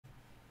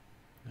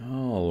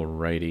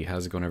Alrighty,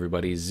 how's it going,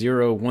 everybody?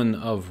 01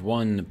 of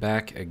 1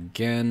 back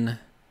again.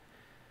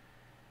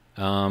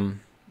 There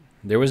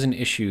was an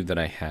issue that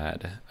I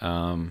had.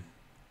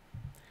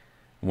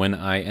 When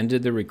I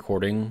ended the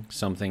recording,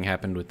 something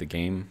happened with the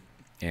game,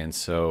 and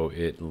so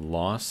it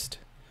lost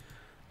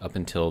up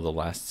until the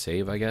last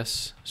save, I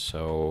guess.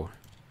 So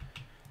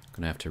I'm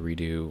gonna have to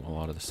redo a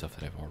lot of the stuff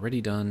that I've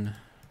already done.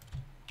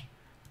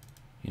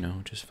 You know,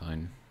 just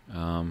fine.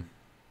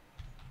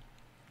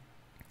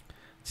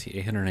 Let's see,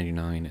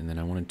 899, and then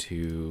I wanted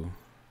to,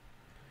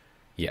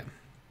 yeah.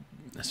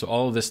 So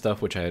all of this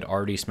stuff, which I had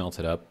already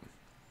smelted up,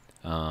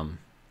 yeah,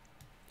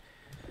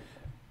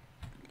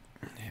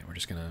 we're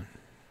just gonna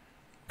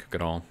cook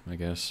it all, I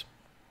guess.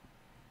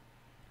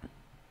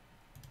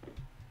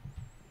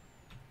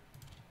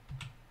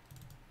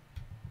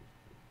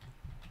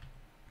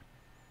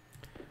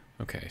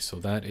 Okay, so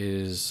that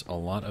is a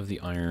lot of the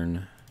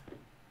iron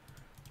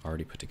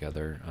already put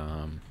together.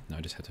 Now I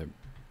just had to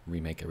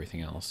remake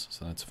everything else,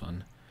 so that's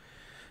fun.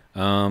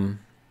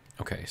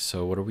 Okay,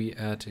 so what are we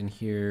at in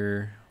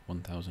here?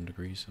 1000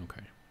 degrees,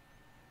 okay.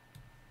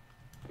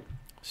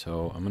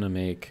 So I'm gonna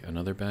make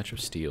another batch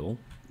of steel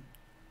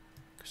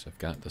because I've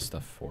got the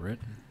stuff for it.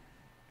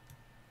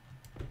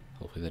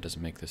 Hopefully that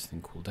doesn't make this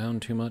thing cool down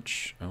too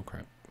much. Oh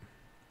crap.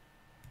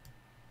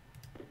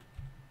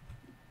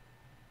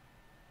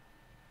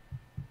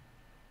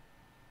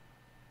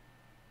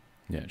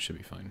 Yeah, it should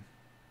be fine.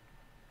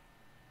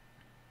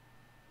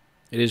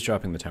 It is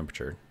dropping the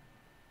temperature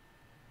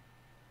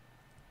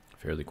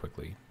fairly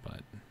quickly,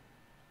 but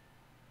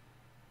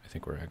I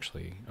think we're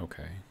actually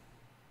okay.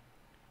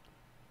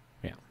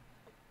 Yeah.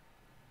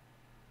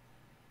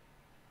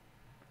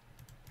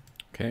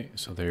 Okay,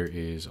 so there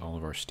is all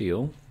of our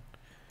steel.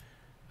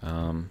 We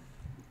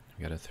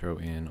gotta throw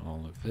in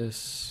all of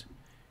this,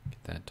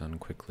 get that done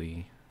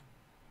quickly.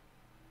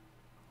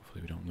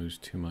 Hopefully we don't lose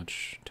too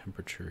much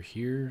temperature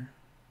here.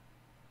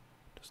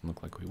 Doesn't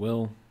look like we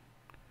will.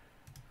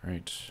 All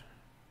right.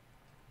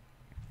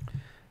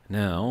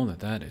 Now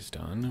that that is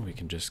done, we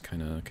can just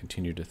kind of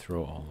continue to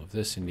throw all of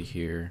this into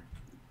here.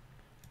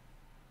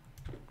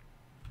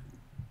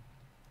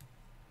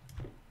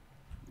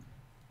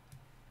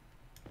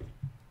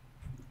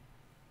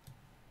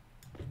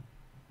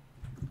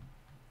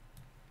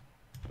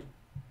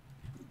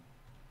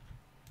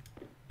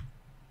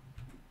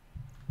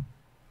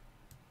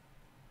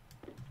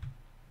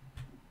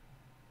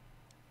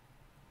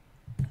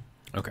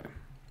 Okay.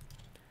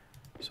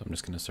 So I'm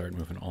just going to start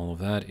moving all of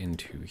that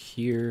into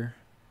here.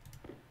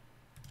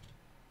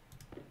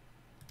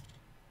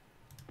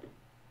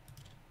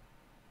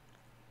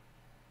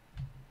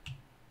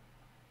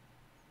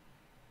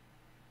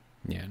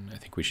 Yeah, and I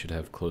think we should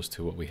have close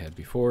to what we had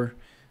before,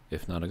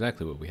 if not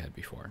exactly what we had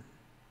before.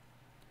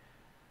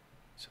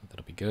 So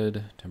that'll be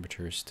good.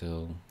 Temperature is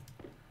still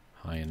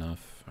high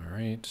enough. All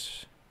right.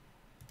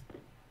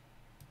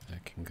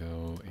 That can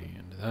go,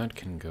 and that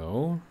can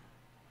go.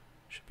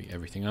 Should be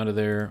everything out of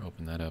there.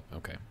 Open that up.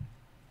 Okay.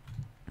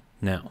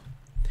 Now,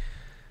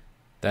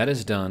 that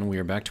is done. We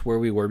are back to where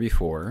we were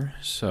before.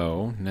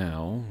 So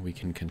now we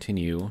can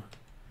continue.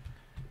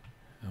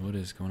 What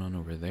is going on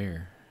over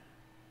there?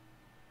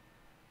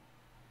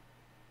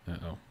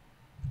 Uh-oh.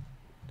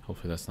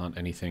 Hopefully that's not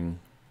anything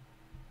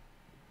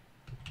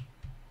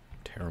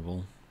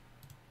terrible.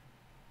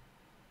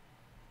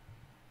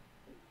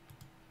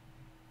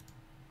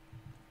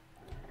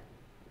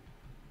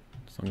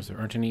 As long as there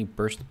aren't any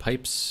burst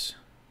pipes.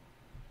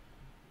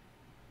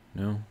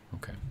 No?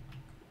 Okay.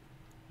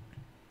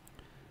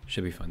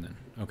 Should be fine then.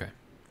 Okay.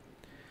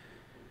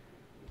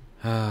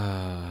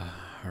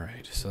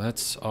 Alright, so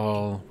that's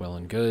all well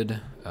and good.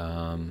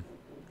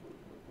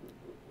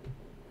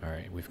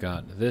 Alright, we've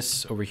got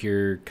this over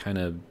here kind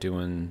of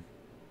doing...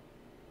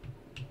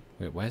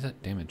 Wait, why is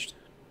that damaged?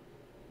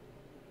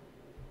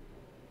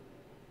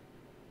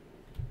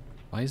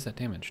 Why is that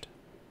damaged?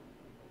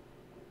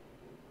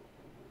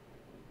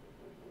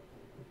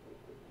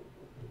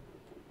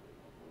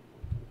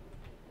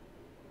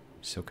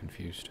 So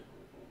confused.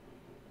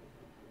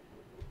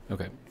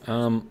 Okay,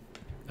 I'm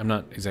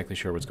not exactly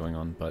sure what's going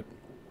on, but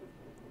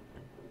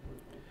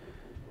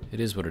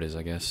it is what it is,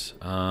 I guess.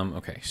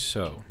 Okay,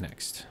 so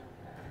next.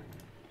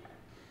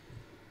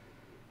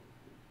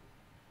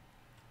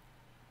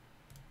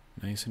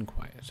 Nice and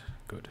quiet.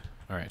 Good.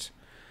 All right.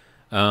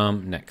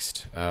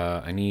 Next,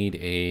 I need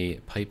a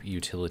pipe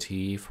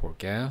utility for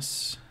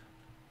gas.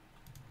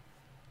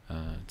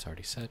 It's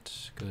already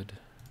set. Good.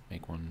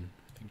 Make one.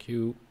 Thank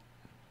you.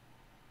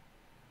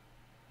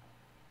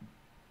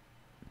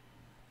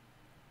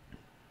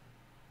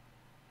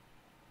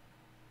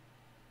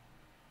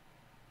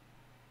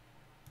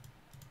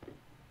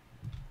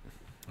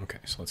 Okay,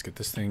 so let's get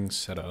this thing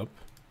set up.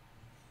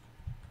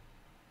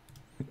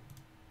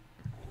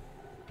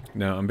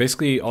 Now, I'm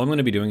basically, all I'm going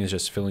to be doing is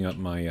just filling up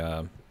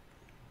my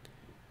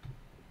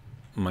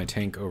my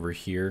tank over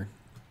here.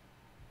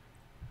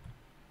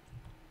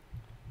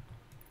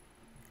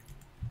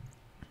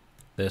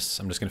 This,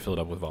 I'm just going to fill it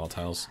up with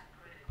volatiles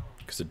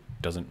because it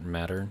doesn't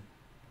matter.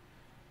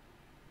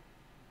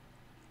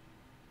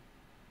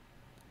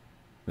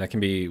 That can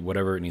be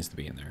whatever it needs to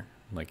be in there.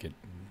 Like, it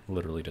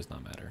literally does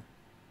not matter.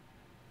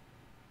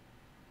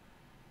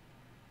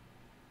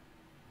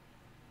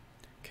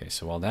 Okay,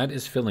 so while that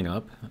is filling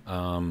up,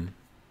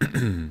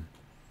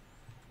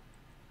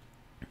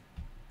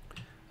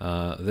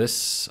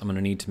 this, I'm going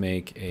to need to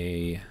make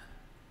a...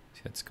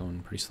 See, that's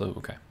going pretty slow.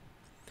 Okay.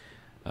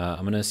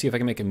 I'm going to see if I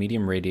can make a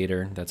medium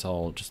radiator. That's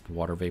all just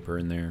water vapor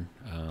in there.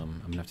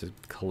 I'm going to have to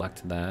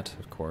collect that,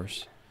 of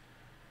course.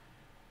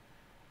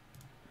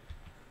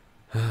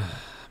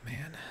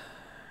 Man.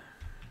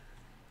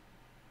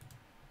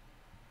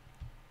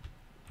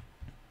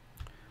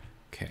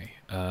 Okay,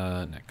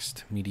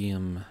 next,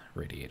 medium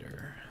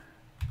radiator.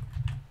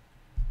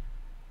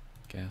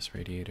 Gas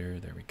radiator,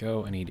 there we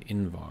go. I need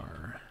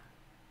Invar.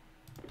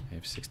 I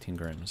have 16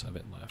 grams of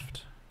it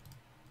left.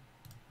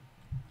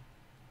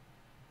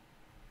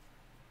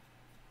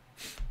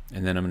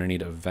 And then I'm going to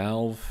need a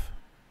valve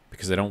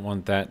because I don't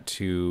want that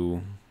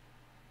to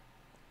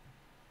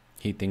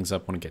heat things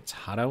up when it gets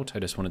hot out. I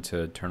just want it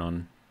to turn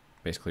on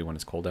basically when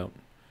it's cold out.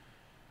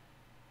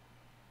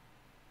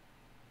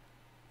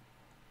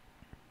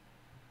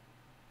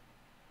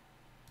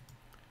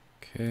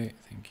 Okay,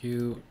 thank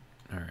you.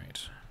 All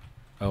right.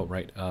 Oh,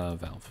 right,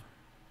 valve.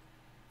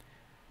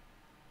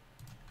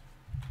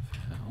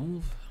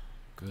 Valve,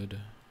 good.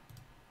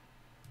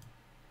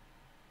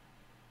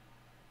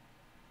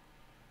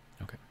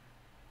 Okay.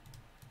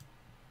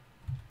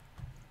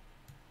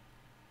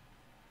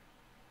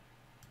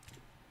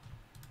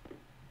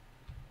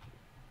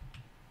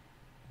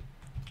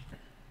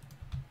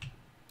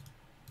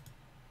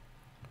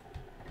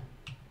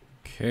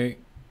 Okay,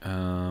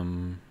 all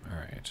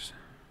right.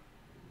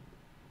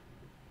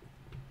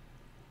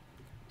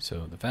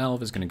 So the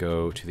valve is going to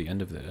go to the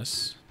end of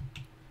this,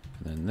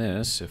 and then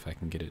this, if I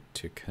can get it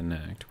to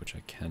connect, which I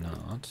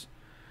cannot,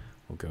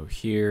 will go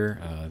here.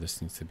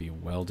 This needs to be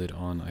welded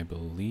on, I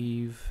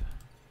believe.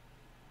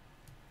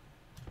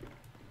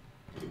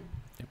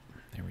 Yep,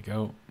 there we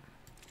go.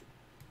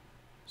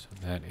 So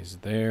that is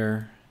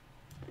there.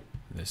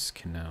 This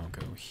can now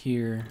go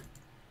here.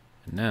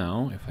 And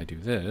now, if I do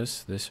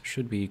this, this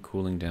should be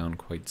cooling down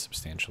quite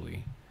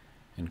substantially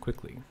and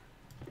quickly.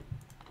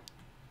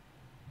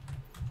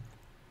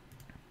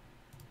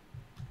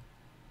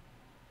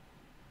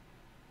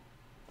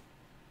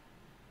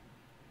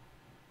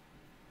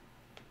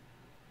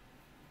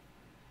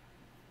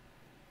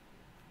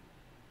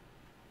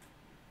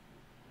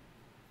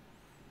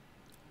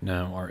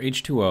 Now, our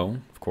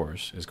H2O, of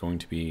course, is going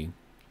to be,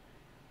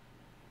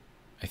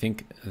 I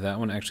think that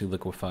one actually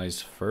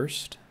liquefies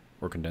first,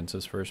 or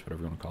condenses first,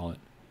 whatever you want to call it.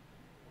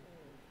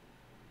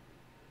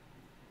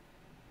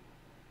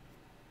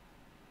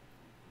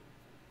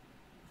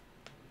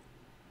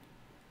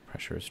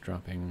 Pressure is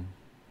dropping.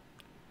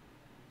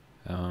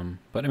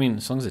 But I mean,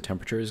 as long as the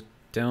temperature is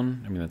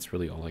down, I mean, that's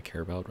really all I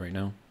care about right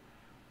now.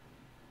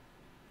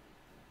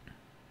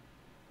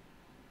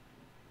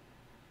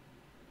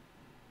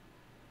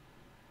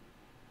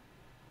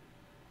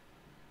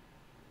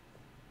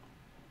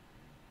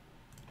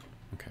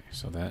 Okay,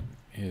 so that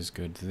is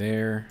good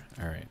there.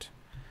 All right.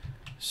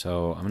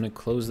 So I'm going to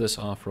close this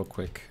off real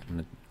quick. I'm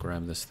going to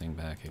grab this thing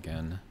back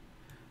again.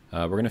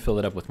 We're going to fill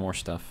it up with more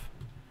stuff.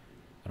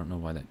 I don't know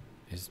why that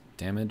is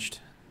damaged.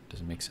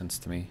 Doesn't make sense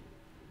to me.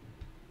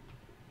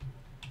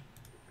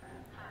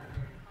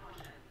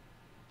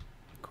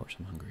 Of course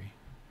I'm hungry.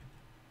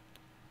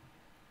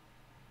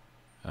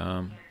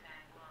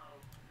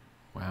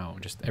 Wow,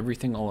 just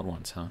everything all at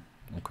once, huh?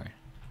 Okay.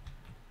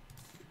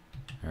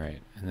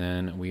 Alright, and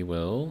then we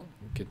will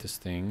get this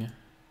thing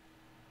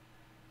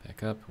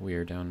back up. We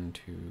are down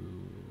to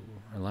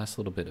our last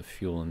little bit of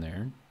fuel in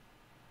there.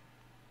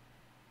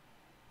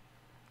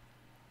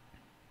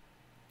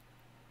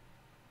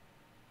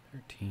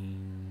 $13,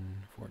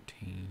 $14,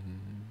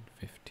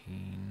 $15.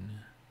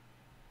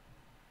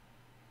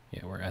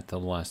 Yeah, we're at the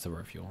last of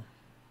our fuel.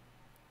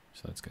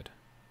 So that's good.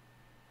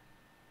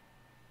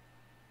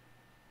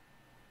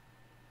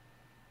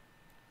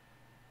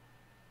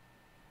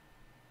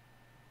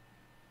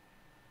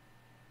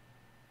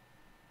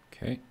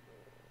 Okay,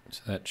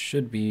 so that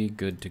should be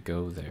good to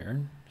go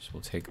there. So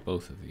we'll take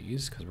both of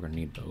these because we're going to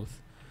need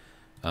both.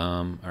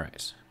 All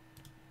right,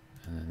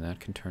 and then that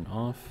can turn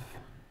off.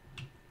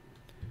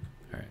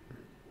 All right,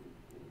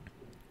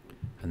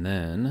 and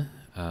then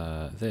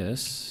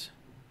this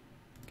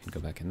can go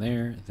back in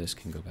there. This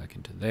can go back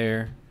into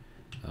there.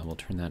 We'll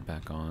turn that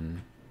back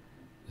on.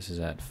 This is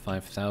at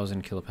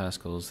 5,000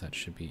 kilopascals. That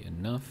should be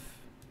enough.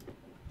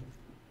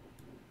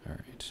 All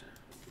right,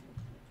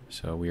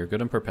 so we are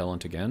good on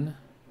propellant again.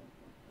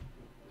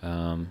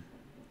 All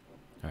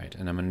right,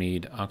 and I'm gonna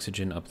need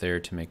oxygen up there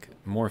to make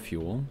more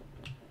fuel,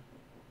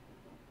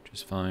 which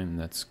is fine.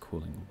 That's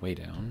cooling way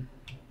down,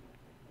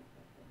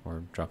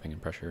 or dropping in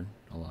pressure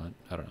a lot.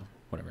 I don't know,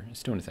 whatever.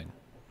 It's doing a thing.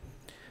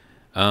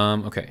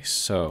 Okay,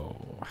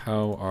 so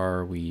how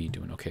are we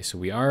doing? Okay, so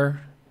we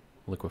are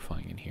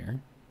liquefying in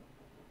here.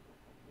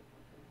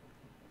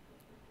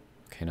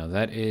 Okay, now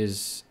that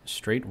is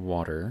straight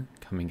water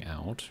coming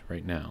out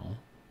right now.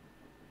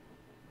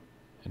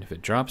 And if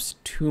it drops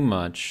too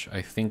much,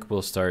 I think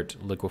we'll start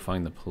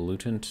liquefying the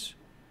pollutant,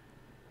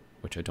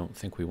 which I don't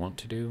think we want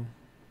to do.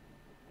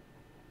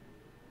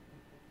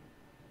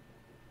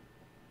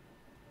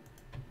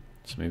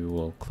 So maybe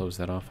we'll close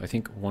that off. I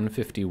think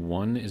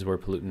 151 is where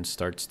pollutant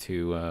starts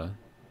to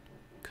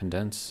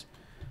condense.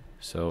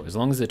 So as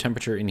long as the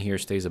temperature in here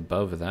stays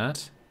above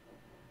that,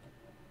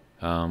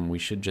 we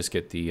should just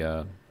get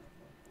the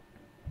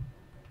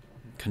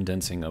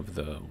condensing of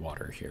the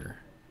water here.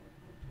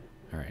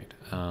 All right.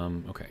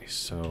 Okay,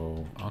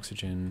 so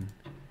oxygen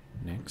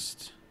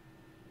next.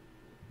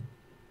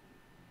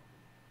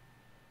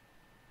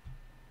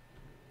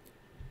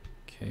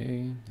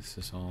 Okay, this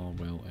is all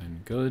well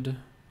and good.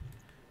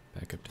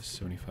 Back up to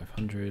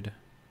 7,500.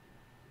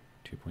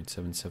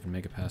 2.77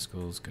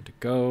 megapascals, good to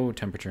go.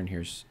 Temperature in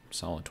here is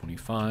solid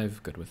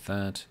 25, good with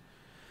that.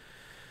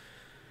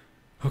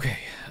 Okay,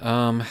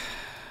 of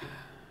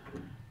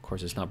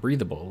course it's not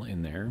breathable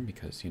in there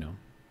because, you know,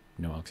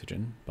 no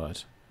oxygen,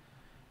 but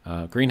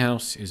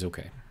greenhouse is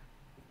okay.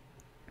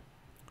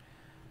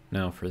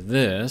 Now for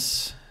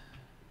this,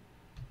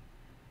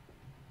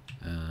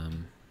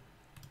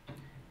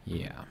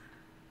 yeah.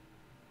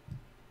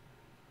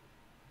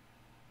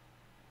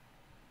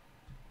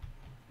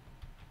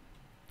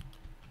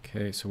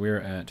 Okay, so we're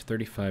at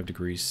 35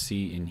 degrees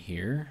C in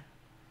here.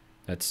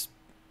 That's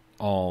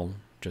all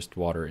just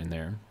water in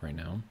there right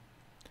now.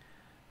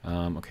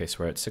 Okay, so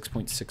we're at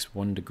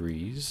 6.61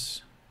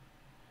 degrees.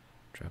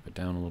 Drop it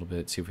down a little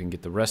bit, see if we can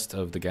get the rest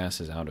of the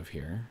gases out of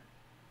here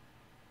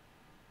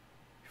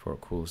before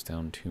it cools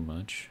down too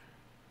much.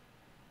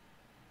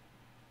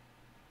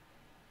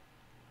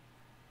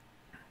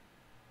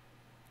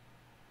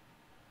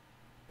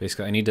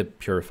 Basically, I need to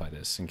purify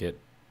this and get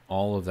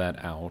all of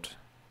that out,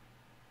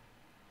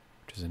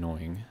 which is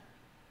annoying.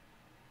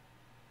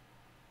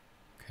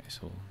 Okay, so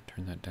we'll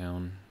turn that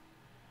down.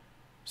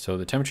 So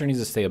the temperature needs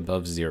to stay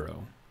above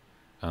 0.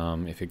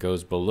 If it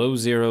goes below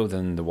 0,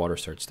 then the water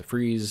starts to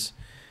freeze,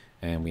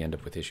 and we end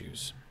up with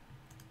issues.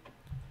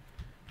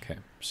 Okay,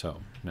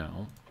 so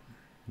now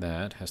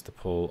that has to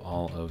pull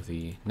all of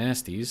the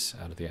nasties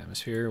out of the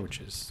atmosphere,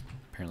 which is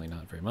apparently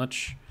not very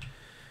much.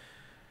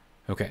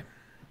 Okay.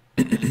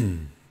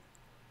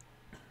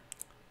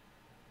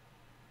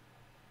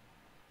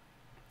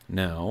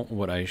 Now,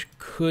 what I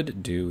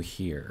could do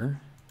here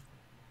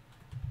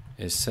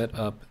is set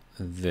up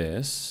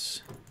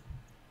this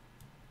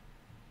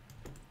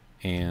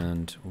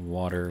and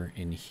water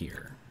in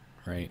here,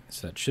 right?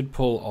 So that should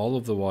pull all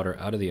of the water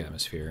out of the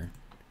atmosphere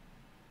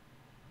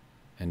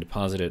and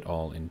deposit it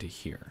all into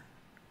here.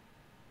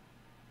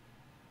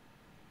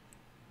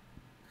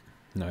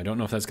 Now, I don't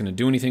know if that's going to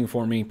do anything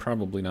for me.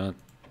 Probably not.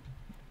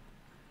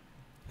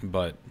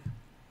 But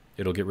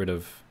it'll get rid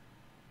of,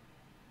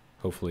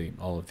 hopefully,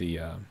 all of the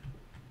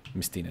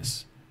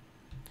mistiness.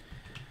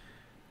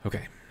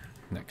 Okay,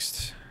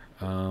 next.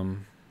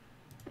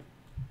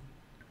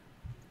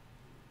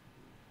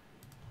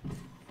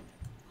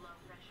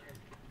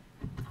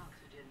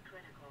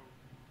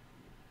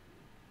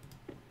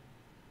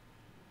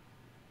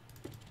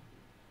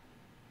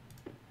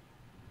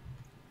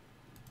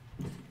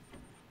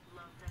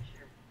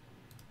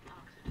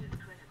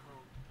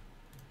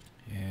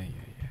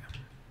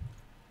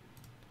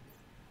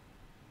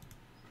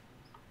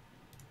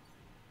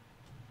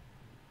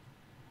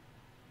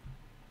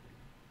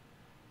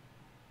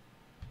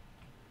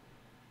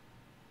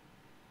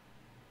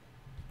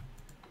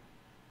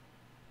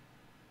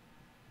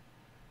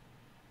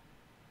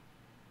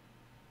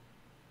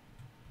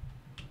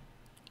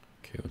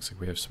 Okay, looks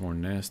like we have some more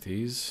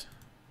nasties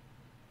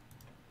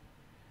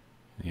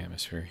in the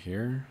atmosphere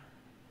here.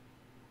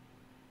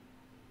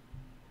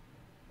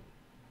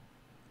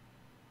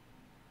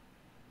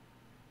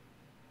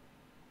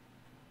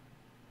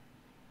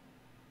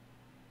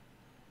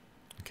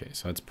 Okay,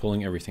 so it's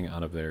pulling everything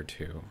out of there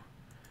too.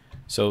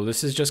 So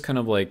this is just kind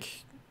of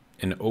like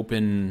an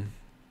open,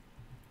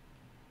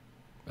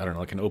 I don't know,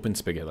 like an open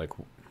spigot. Like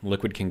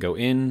liquid can go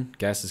in,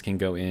 gases can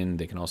go in,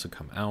 they can also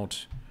come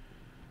out.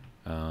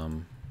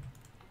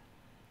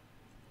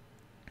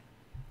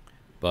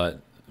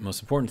 But the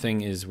most important thing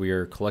is we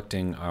are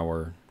collecting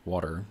our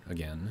water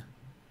again.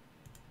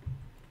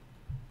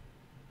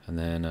 And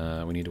then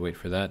we need to wait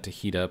for that to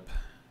heat up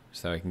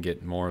so that I can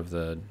get more of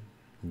the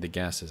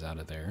gases out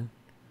of there.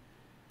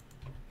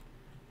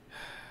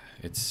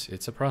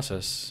 It's a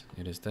process.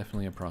 It is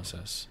definitely a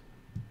process.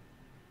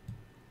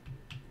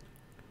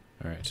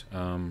 All right,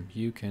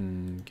 you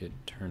can get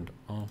turned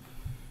off,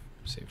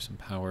 save some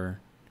power.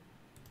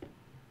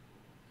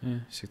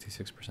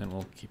 66%,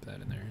 we'll keep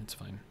that in there, it's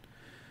fine.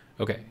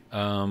 Okay,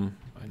 now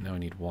I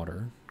need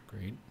water,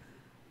 great.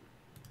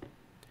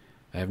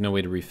 I have no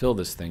way to refill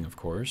this thing, of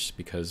course,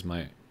 because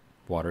my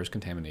water is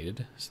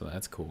contaminated, so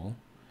that's cool.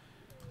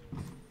 Low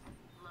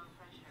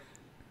pressure,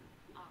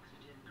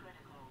 oxygen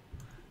critical.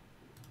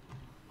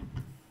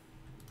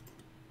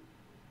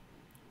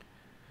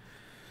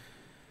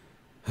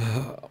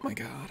 Oh my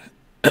god.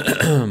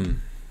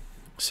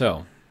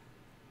 So,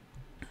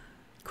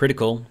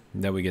 critical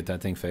that we get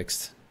that thing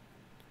fixed.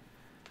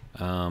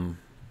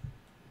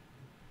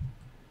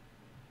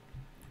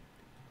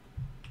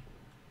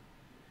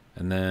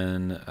 And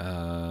then,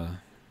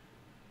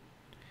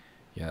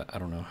 yeah, I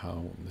don't know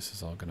how this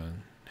is all gonna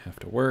have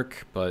to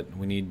work, but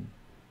we need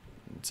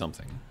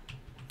something.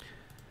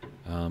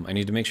 I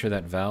need to make sure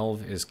that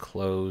valve is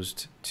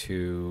closed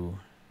to...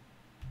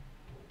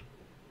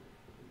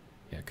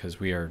 Yeah, because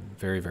we are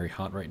very, very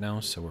hot right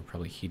now, so we're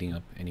probably heating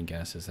up any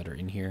gases that are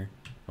in here.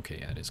 Okay,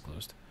 yeah, it is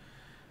closed.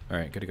 All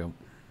right, good to go.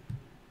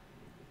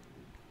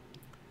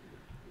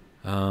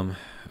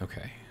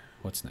 Okay,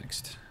 what's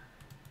next?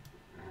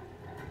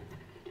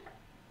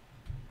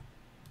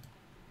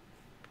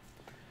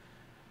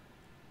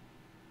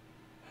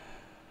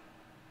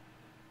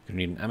 Gonna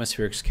need an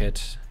atmospherics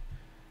kit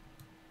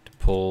to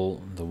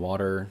pull the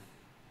water,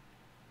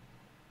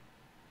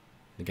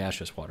 the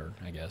gaseous water,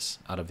 I guess,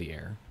 out of the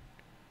air.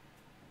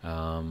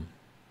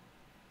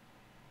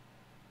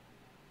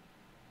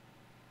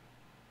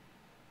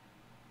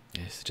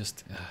 It's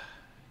just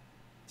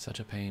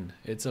such a pain.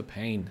 It's a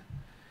pain.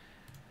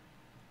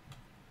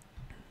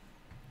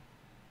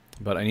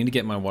 But I need to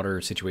get my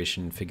water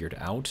situation figured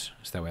out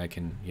so that way I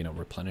can, you know,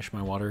 replenish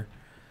my water.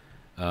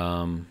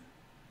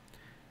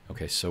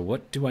 Okay, so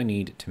what do I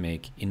need to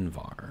make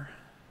Invar?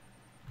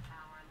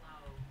 Power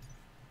low.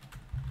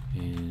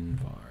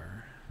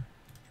 Invar.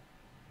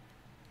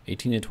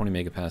 18 to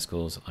 20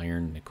 megapascals,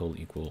 iron, nickel,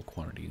 equal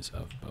quantities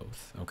of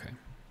both. Okay.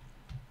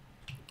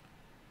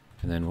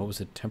 And then what was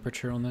the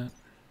temperature on that?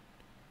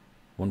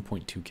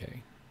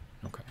 1.2K.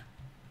 Okay.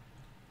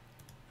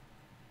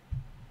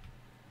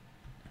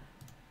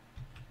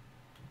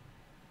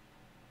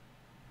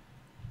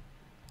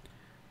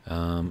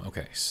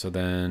 Okay, so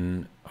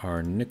then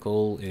our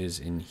nickel is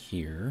in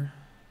here.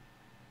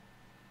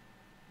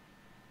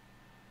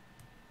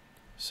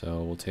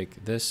 So we'll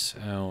take this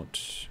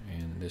out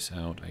and this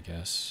out, I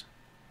guess.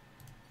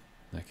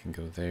 That can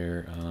go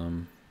there.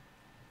 Yeah,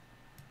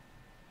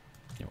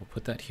 we'll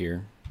put that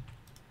here.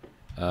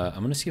 I'm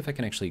going to see if I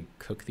can actually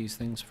cook these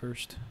things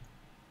first.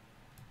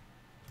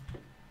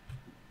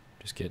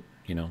 Just get,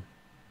 you know.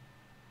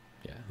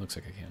 Yeah, looks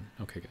like I can.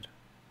 Okay, good.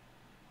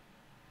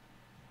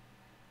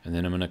 And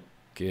then I'm going to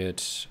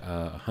get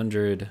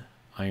 100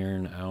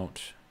 iron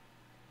out.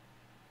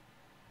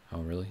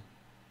 Oh, really?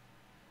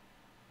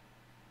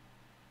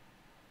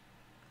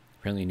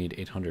 Apparently you need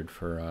 800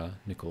 for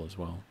nickel as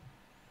well.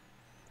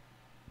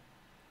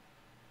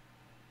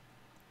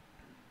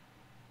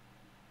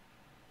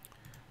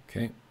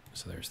 Okay,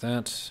 so there's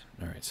that.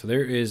 All right, so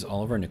there is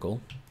all of our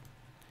nickel.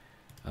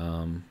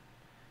 Now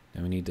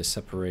we need to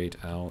separate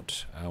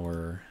out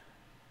our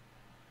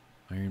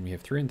iron. We have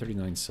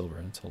 339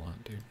 silver. That's a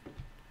lot, dude.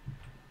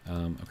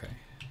 Okay,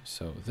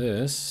 so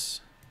this,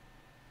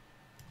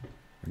 we're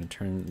going to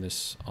turn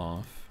this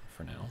off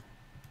for now.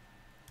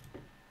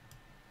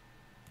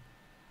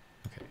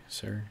 Okay,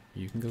 sir,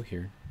 you can go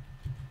here.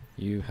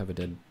 You have a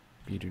dead,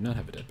 you do not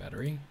have a dead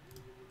battery.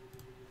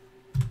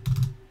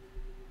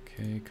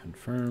 Okay,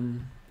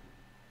 confirm.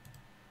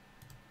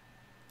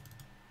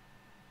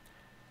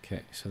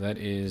 Okay, so that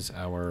is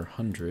our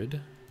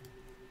 100.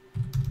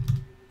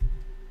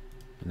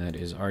 And that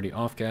is already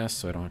off gas,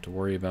 so I don't have to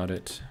worry about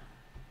it.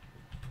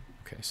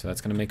 Okay, so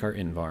that's going to make our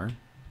Invar.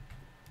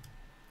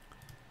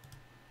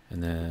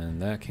 And then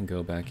that can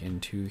go back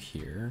into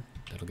here.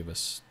 That'll give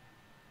us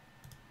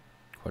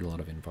quite a lot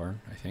of Invar,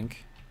 I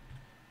think.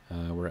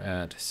 We're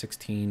at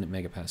 16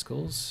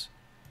 megapascals.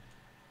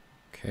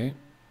 Okay.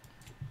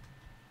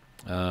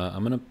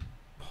 I'm going to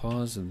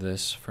pause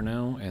this for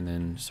now and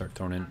then start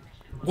throwing in...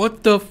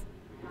 What the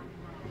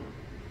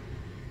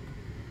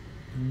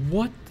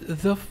What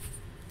the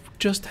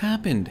just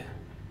happened?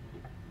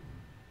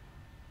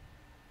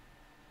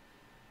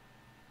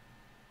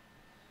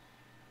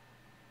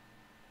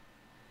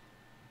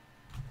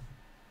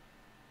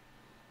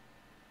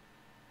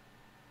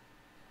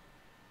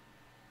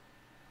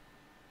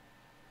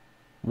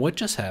 What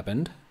just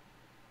happened?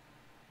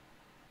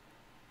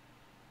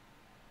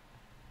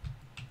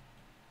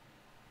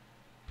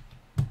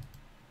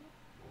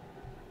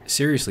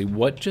 Seriously,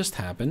 what just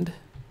happened?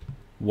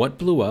 What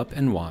blew up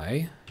and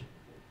why?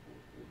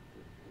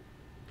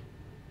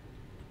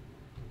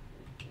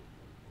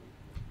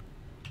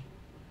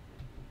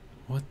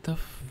 What the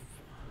f...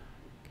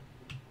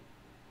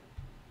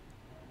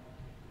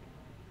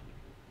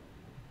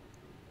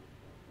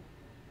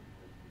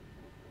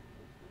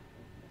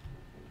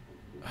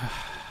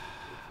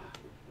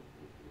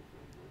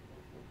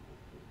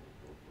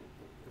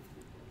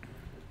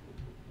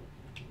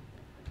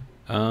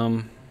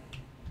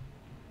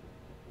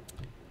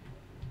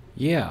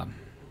 Yeah.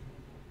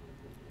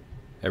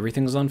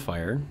 Everything's on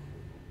fire.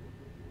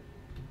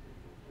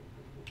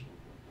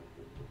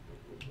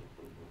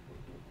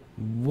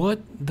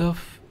 What the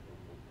f...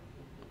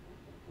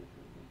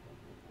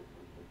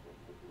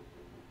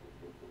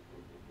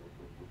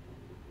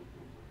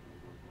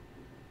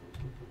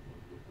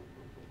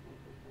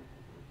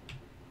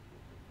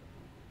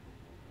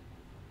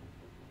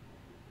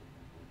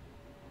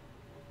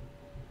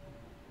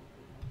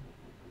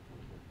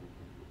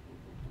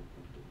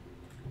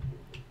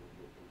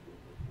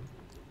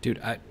 Dude,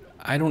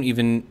 I don't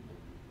even...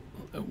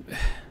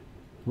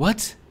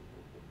 What?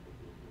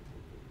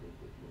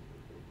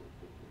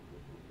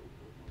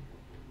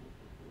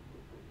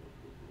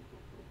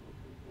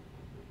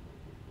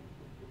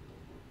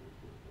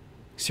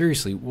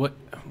 Seriously, what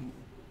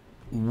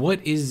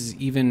is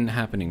even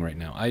happening right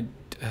now?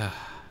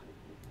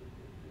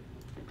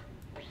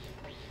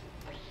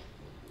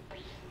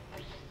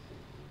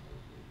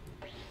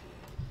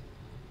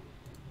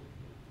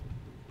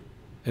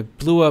 It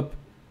blew up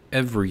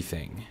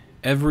everything.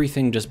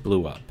 Everything just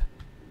blew up.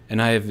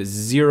 And I have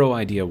zero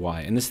idea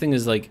why. And this thing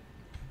is like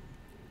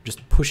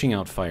just pushing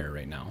out fire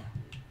right now.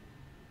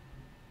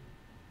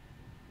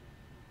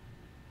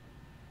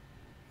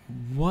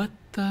 What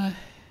the...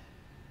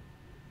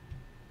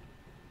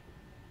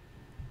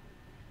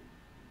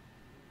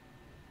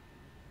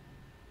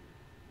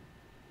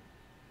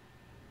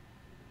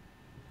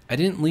 I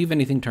didn't leave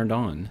anything turned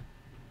on.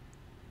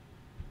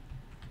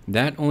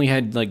 That only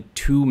had like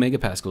 2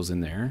 megapascals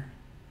in there.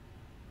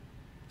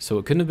 So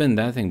it couldn't have been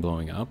that thing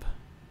blowing up.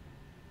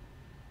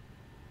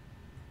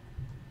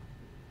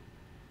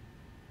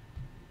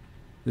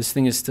 This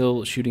thing is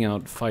still shooting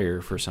out fire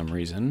for some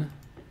reason.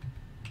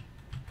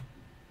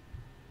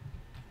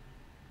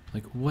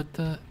 Like, what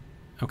the...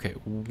 Okay,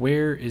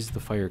 where is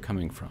the fire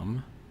coming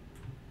from?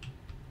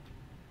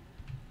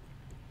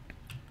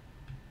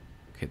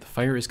 Okay, the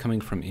fire is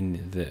coming from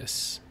in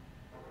this.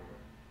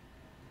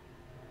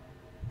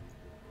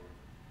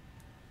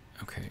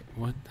 Okay,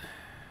 what?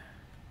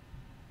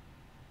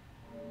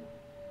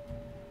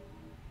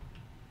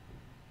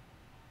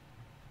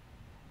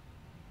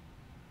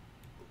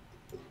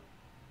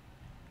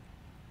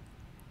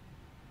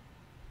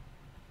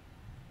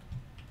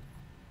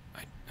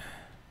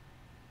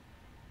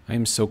 I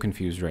am so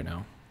confused right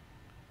now.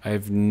 I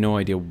have no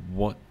idea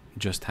what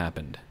just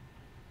happened.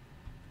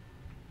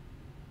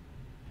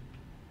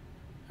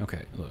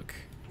 Okay, look.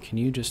 Can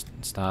you just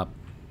stop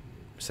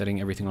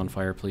setting everything on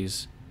fire,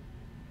 please?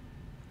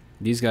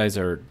 These guys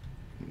are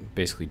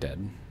basically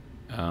dead.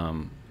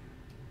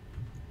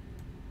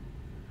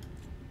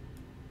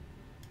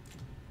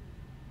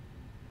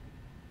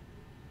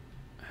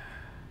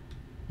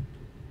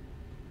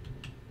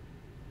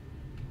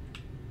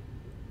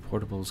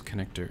 Portables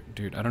connector.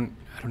 Dude, I don't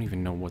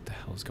even know what the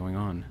hell is going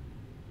on.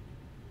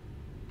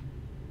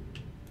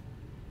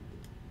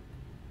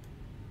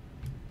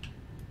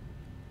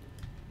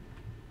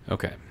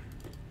 Okay.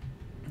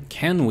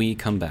 Can we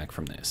come back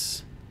from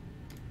this?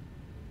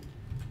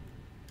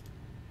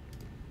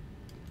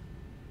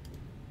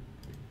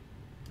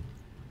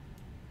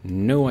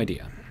 No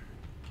idea.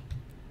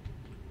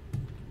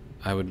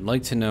 I would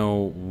like to know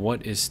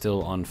what is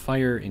still on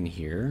fire in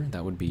here.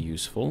 That would be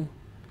useful.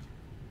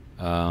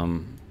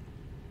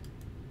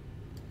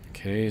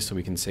 Okay, so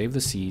we can save the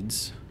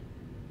seeds.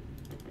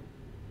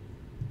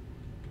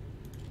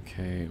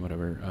 Okay,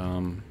 whatever.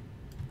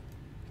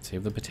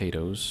 Save the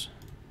potatoes.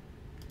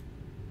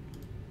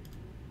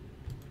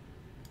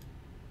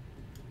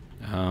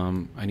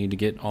 I need to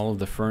get all of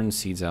the fern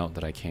seeds out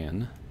that I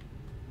can.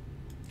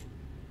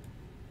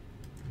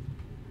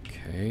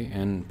 Okay,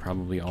 and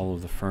probably all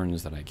of the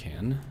ferns that I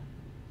can.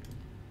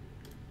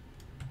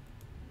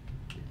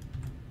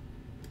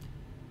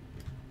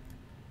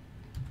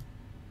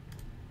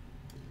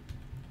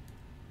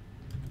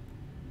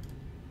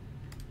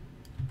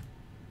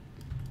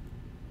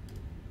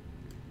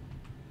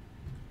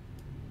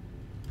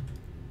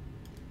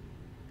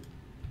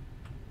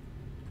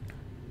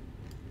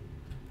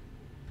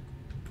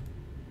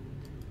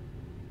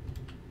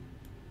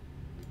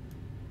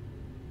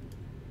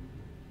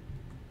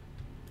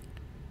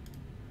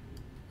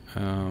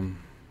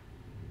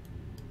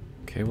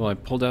 Okay, well, I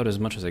pulled out as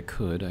much as I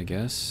could, I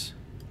guess.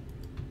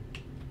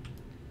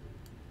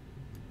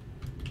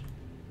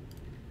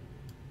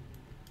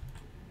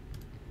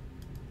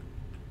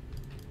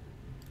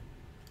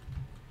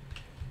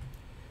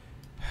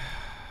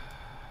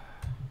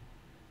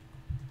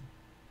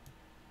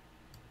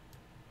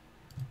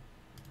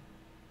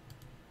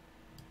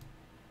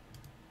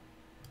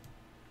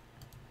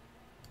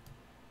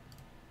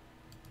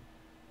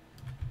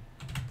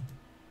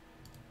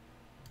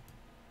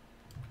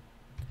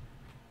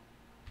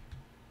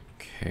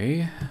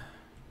 Okay.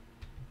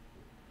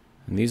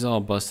 And these all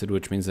busted,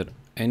 which means that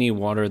any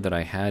water that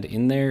I had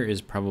in there is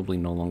probably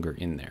no longer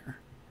in there.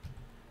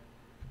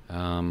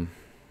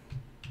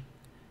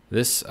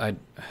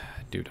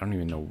 Dude, I don't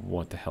even know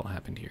what the hell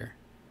happened here.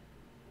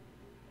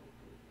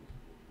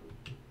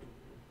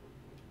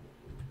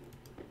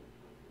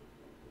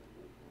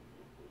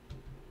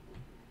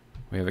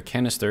 We have a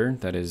canister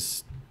that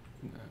is...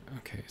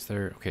 Okay, is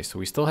there... Okay, so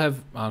we still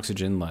have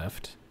oxygen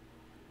left,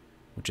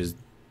 which is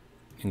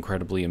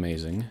incredibly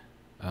amazing.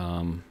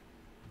 Oh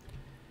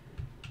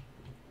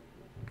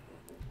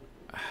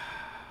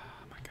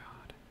my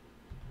god.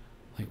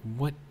 Like,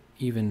 what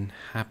even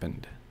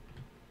happened?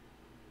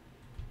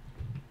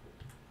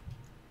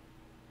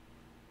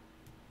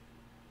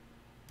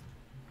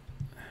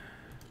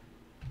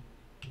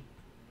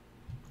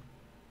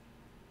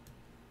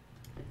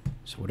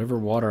 So whatever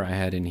water I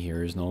had in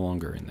here is no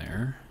longer in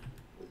there.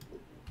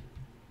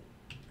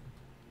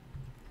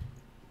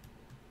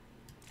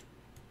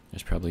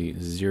 There's probably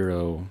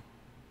zero...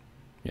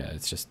 Yeah,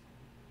 it's just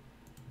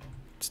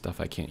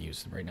stuff I can't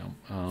use right now.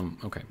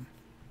 Okay.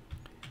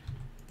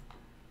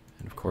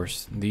 And of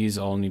course, these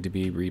all need to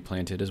be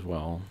replanted as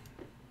well.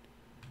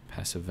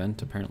 Passive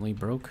vent apparently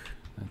broke.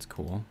 That's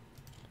cool.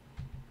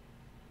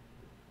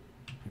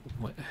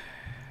 What?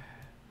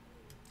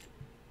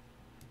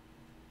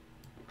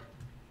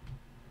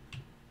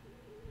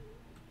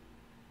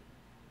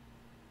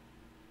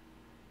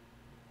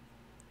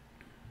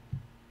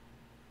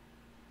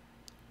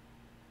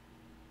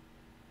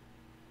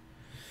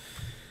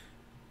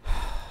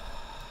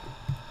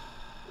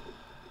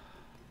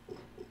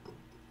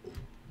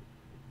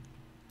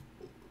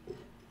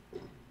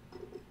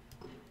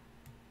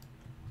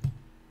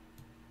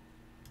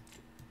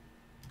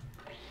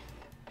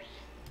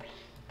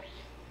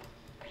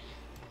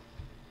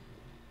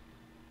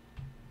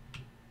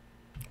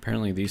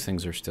 Apparently these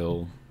things are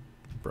still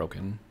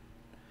broken.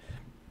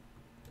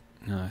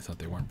 No, I thought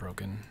they weren't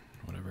broken.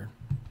 Whatever.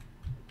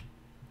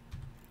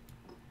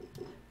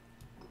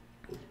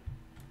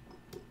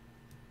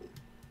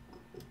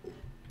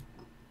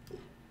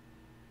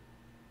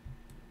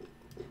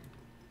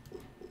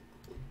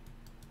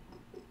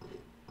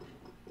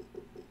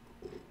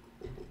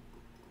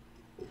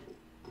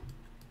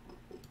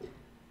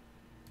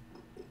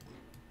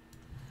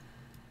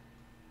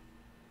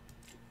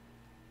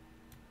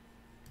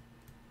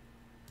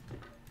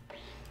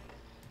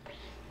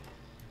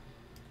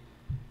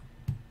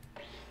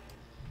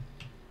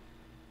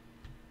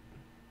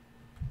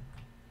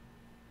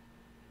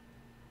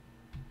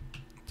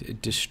 It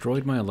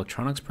destroyed my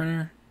electronics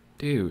printer?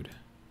 Dude.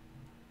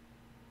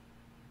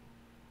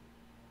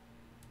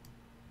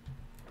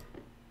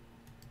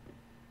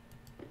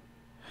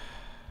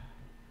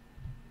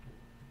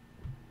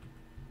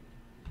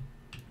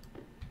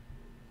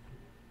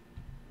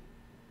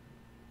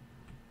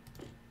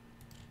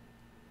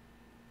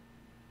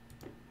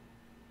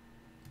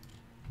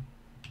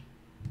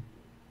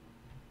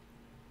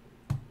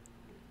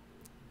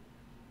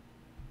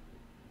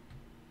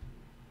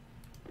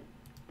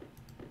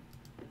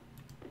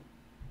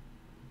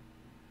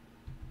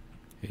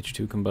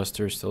 H2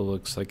 combustor still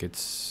looks like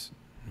it's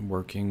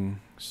working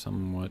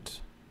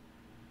somewhat.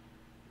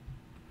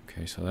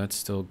 Okay, so that's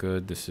still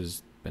good. This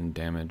has been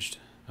damaged.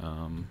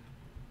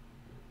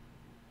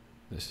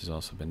 This has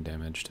also been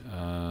damaged.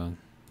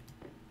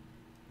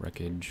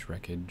 Wreckage.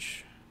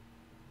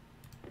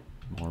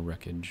 More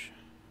wreckage.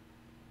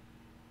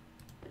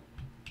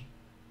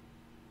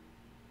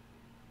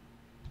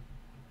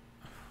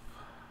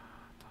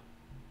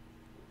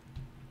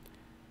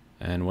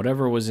 And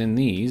whatever was in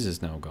these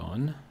is now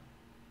gone.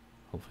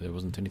 Hopefully there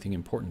wasn't anything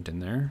important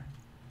in there.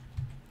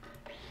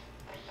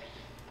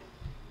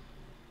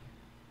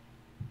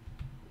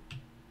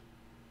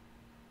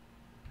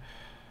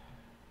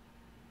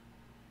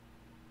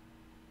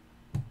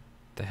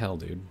 The hell,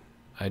 dude?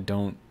 I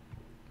don't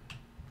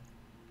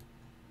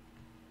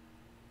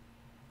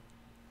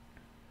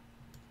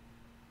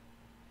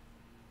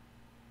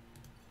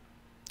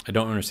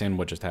understand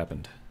what just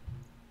happened.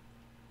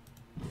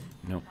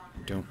 No,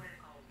 don't.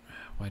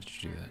 Why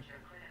did you do that?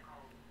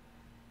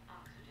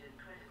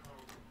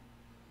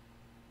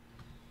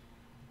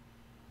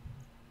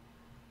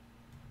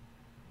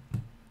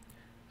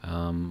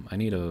 I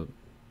need a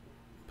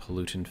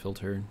pollutant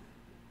filter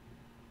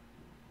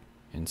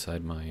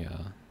inside my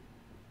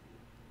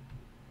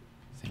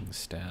thing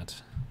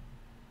stat.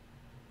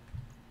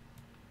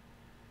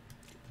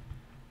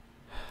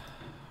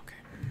 Okay.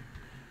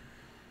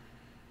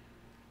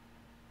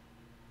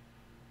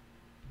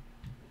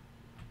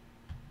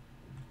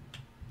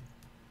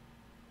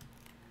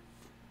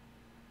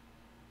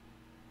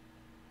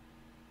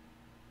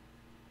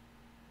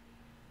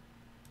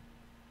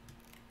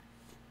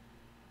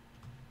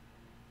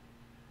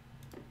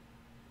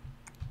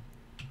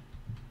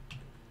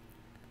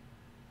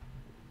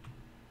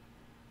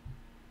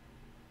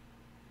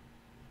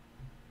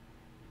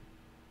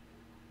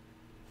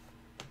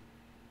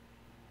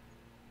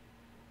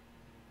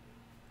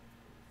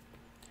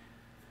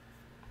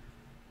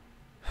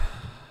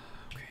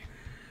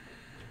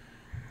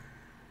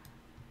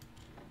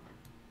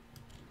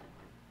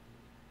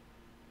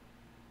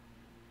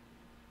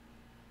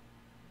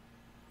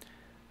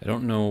 I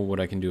don't know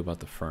what I can do about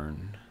the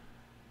fern.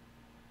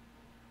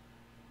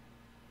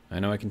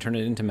 I know I can turn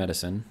it into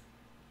medicine,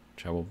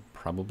 which I will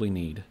probably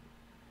need.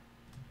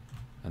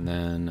 And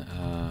then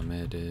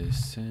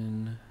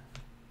medicine,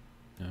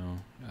 no,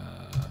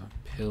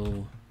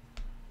 pill,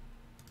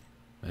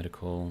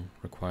 medical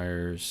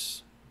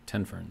requires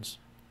 10 ferns,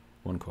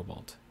 1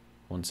 cobalt,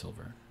 1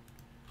 silver.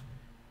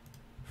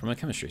 For my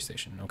chemistry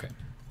station, okay.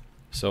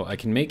 So I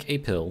can make a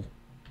pill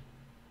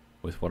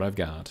with what I've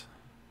got.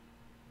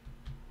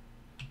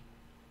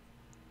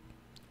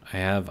 I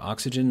have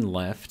oxygen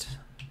left,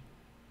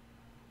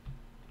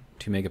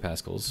 2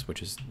 megapascals,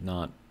 which is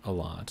not a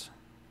lot.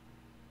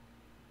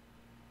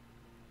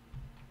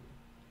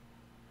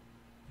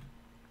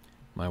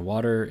 My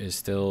water is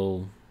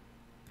still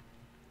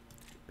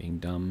being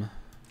dumb.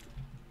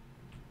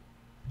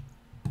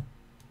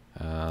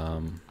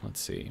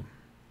 Let's see.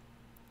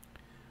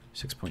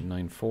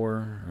 6.94.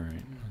 All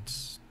right,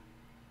 let's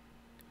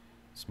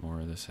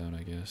more of this out,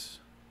 I guess.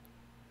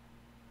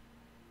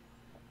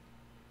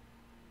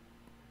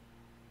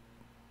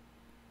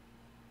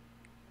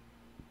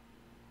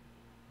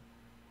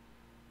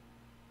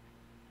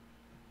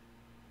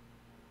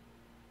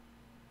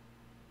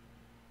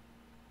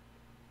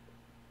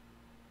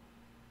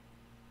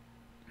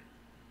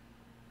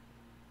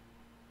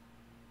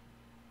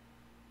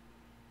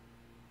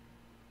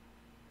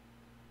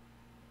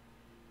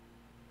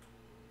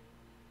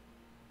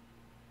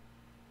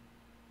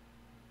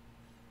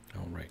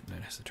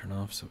 That has to turn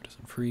off so it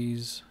doesn't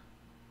freeze.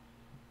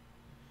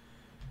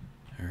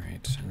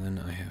 Alright, and then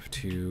I have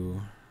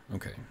to...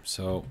 Okay,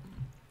 so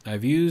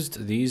I've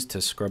used these to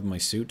scrub my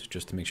suit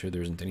just to make sure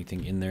there isn't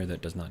anything in there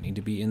that does not need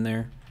to be in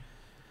there.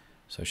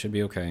 So I should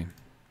be okay.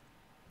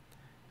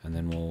 And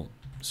then we'll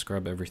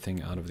scrub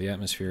everything out of the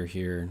atmosphere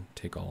here,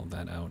 take all of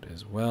that out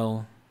as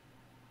well.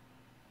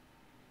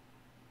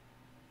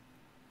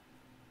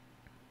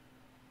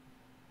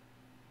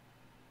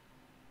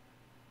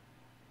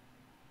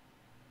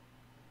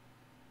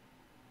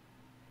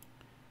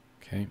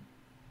 Okay.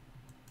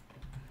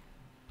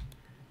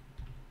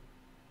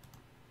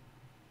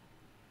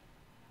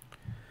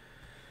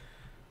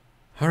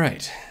 All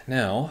right,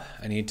 now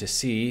I need to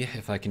see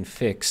if I can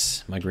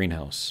fix my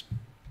greenhouse.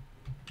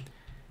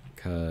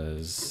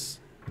 Because,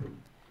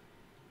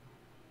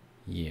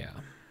 yeah.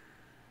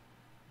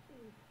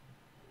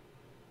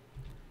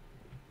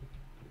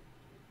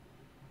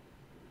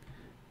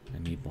 I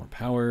need more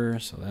power,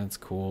 so that's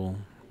cool.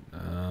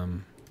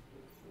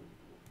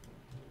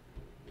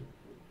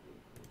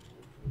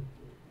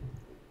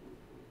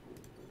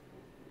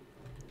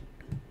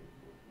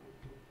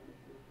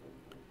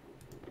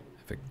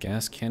 A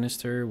gas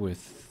canister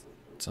with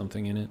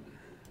something in it.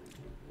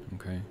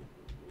 Okay.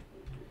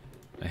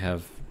 I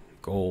have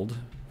gold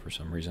for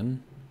some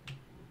reason.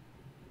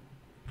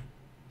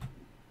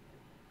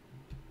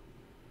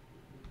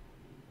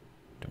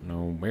 Don't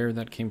know where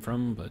that came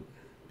from, but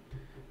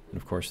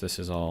and of course this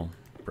is all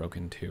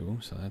broken too,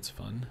 so that's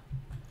fun.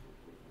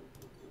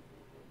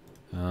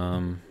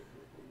 That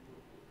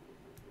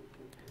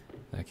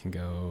can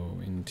go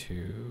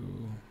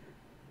into...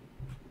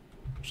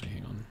 Actually,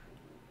 hang on.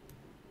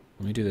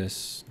 Let me do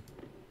this.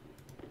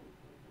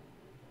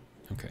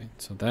 Okay,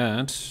 so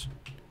that...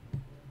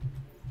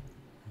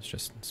 Let's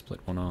just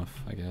split one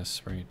off, I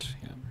guess, right?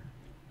 Yeah.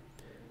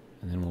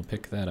 And then we'll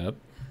pick that up.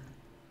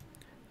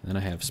 And then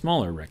I have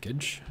smaller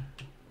wreckage.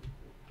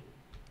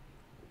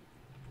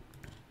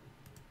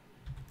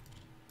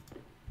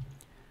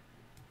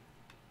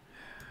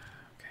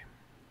 Okay.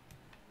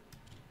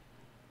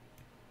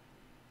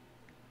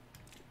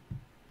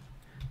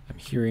 I'm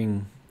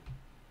hearing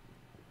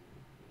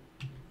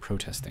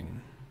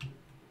protesting.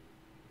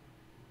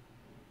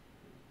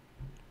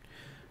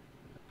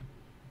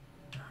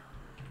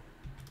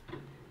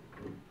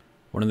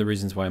 One of the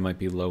reasons why I might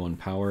be low on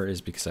power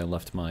is because I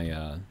left my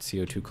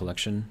CO2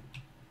 collection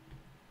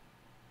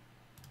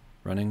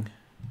running.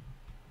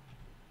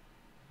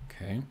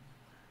 Okay.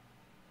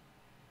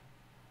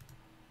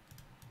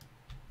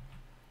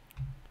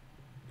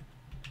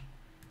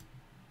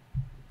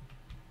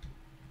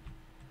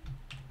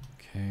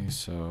 Okay,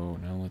 so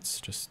now let's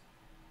just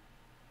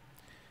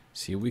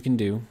see what we can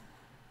do.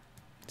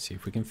 See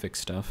if we can fix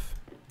stuff.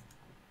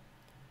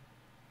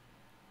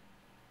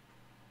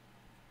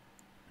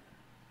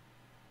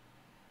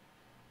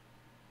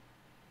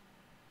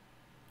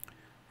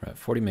 We're at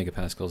 40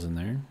 megapascals in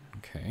there.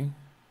 Okay.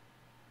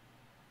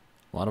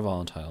 A lot of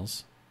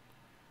volatiles.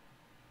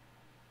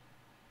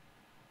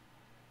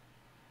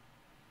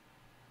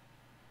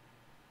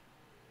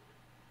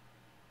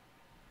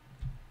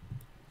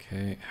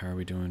 Okay, how are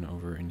we doing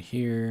over in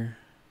here?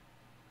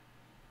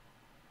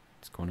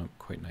 It's going up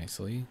quite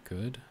nicely.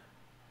 Good.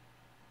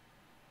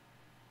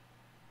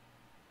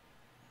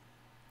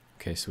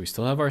 Okay, so we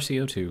still have our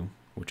CO2,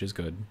 which is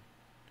good.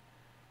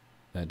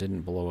 That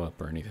didn't blow up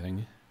or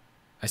anything.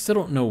 I still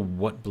don't know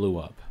what blew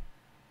up.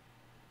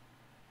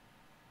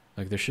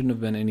 Like, there shouldn't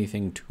have been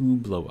anything to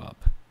blow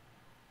up.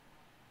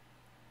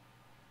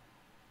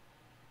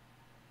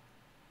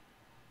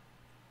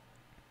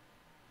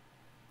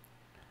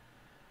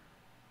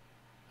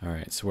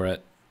 Alright, so we're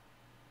at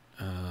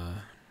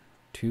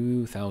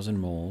 2,000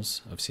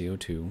 moles of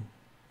CO2,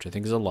 which I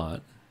think is a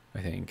lot,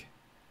 I think.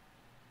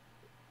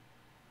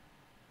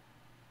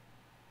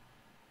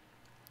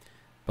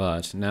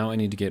 But now I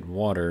need to get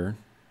water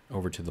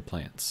over to the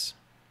plants.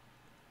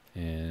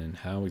 And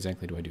how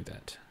exactly do I do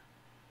that?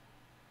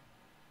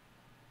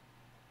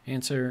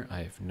 Answer, I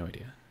have no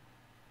idea.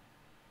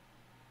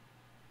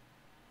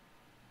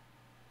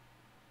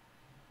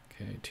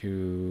 Okay,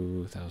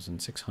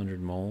 2,600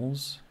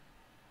 moles.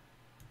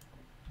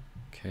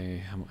 Okay,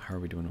 how are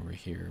we doing over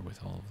here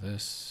with all of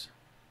this?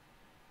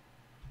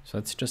 So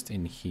that's just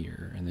in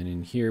here. And then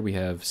in here we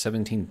have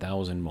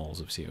 17,000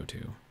 moles of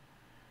CO2.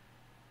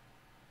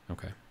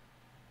 Okay.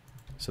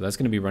 So that's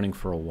going to be running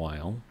for a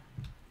while.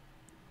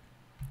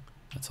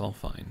 That's all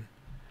fine.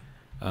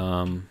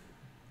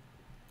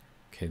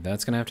 Okay,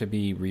 that's going to have to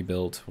be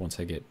rebuilt once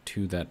I get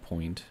to that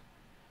point.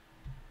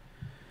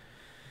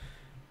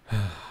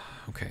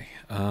 Okay.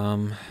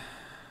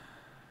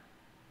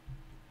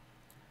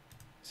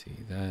 See,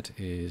 that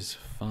is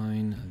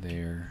fine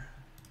there.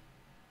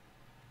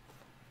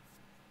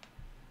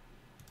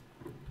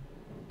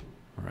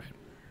 All right.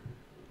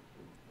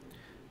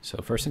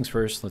 So first things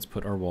first, let's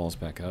put our walls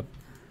back up.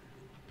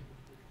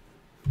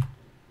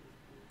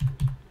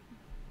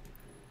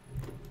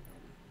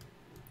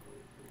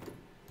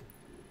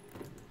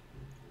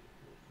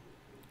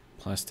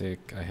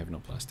 Plastic, I have no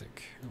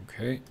plastic.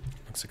 Okay,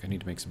 looks like I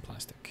need to make some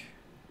plastic.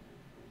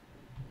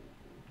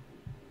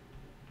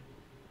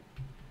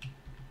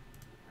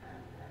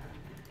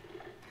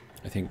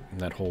 I think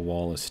that whole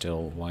wall is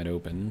still wide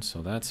open,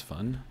 so that's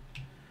fun.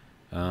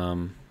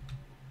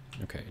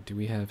 Okay, do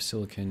we have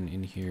silicon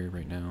in here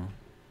right now?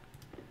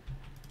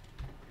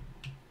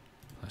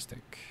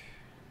 Plastic.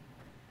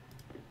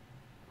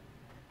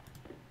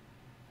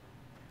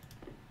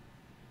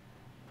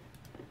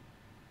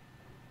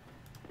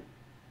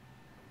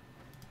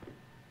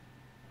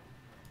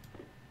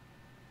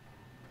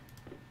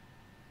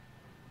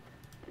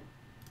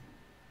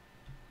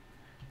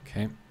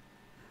 Okay.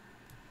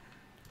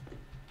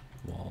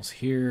 Walls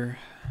here.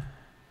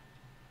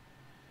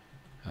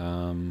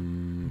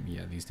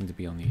 Yeah, these need to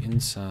be on the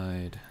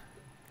inside.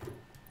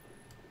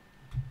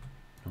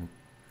 Nope.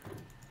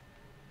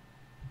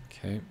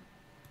 Okay.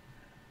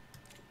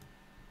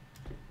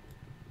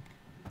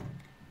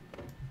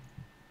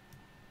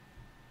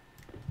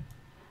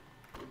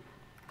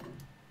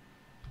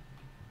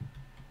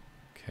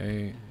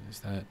 Okay, is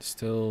that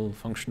still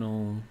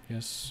functional?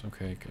 Yes,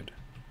 okay, good.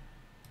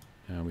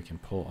 Now we can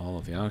pull all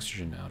of the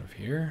oxygen out of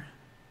here.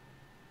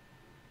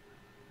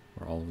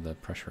 Or all of the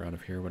pressure out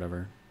of here,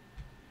 whatever.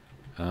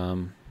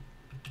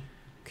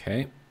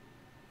 Okay.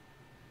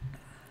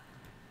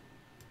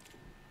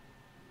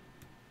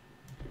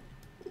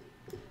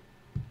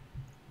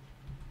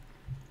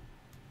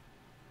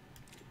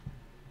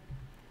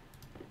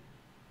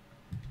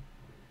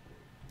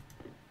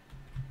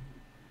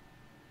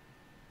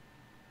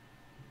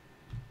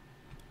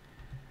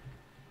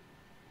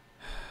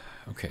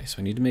 Okay, so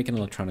I need to make an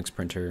electronics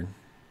printer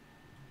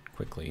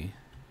quickly.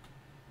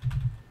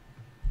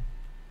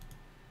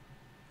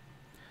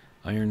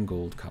 Iron,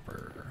 gold,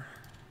 copper.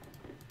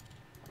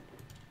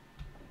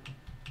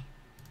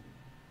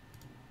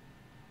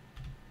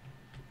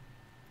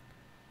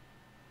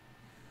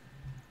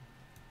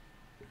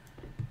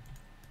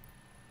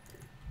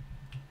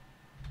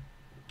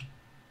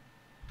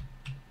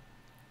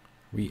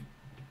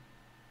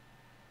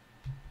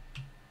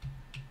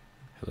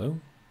 Hello?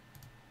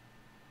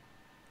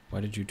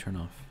 Why did you turn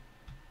off?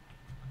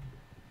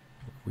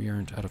 We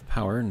aren't out of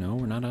power. No,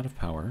 we're not out of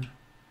power.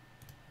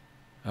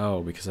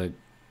 Oh, because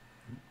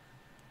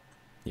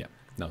yeah,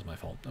 that was my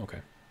fault. Okay.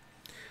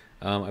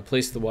 I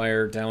placed the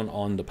wire down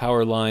on the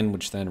power line,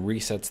 which then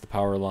resets the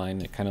power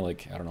line. It kind of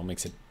like, I don't know,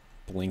 makes it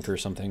blink or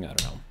something. I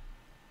don't know.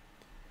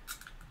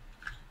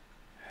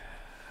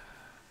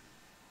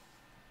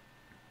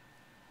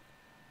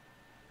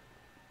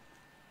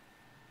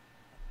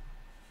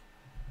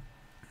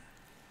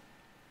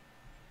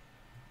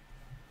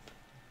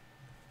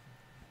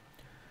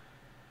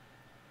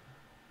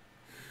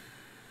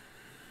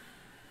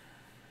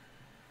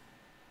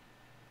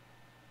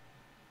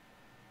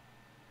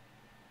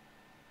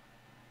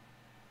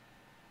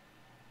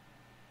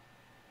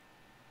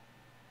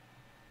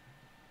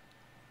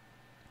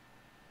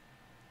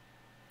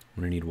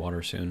 I'm gonna need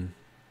water soon.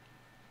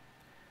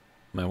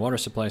 My water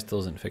supply still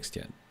isn't fixed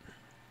yet.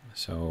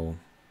 So,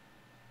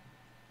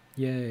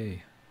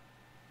 yay.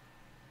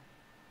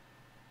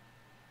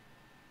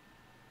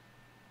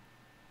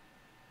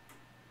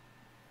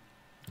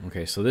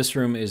 Okay, so this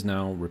room is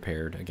now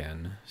repaired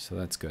again, so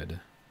that's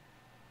good.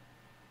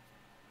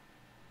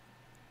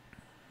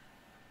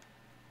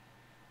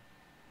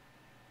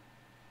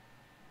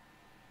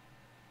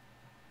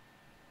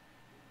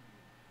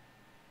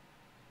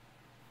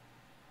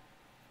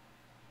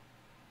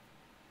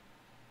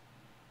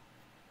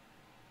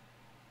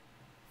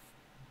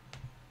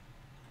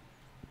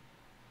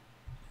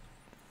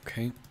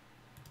 Okay.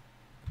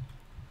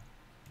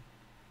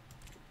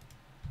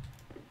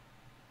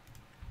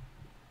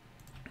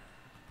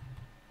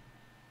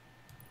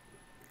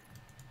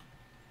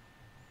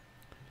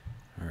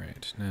 All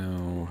right,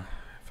 now,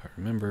 if I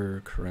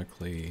remember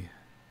correctly,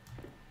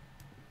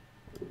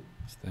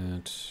 is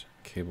that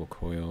cable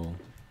coil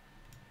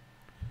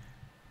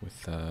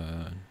with,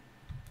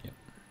 yep.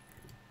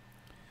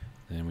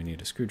 Then we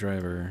need a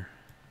screwdriver.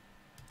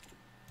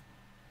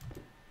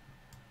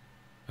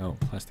 Oh,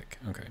 plastic,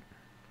 okay.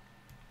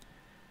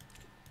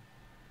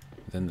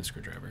 Then the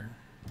screwdriver.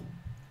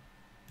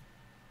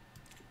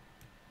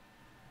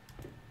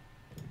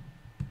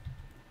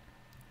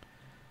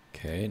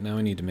 Okay, now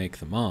I need to make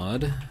the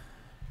mod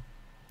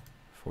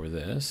for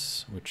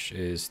this, which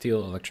is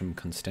steel, electrum,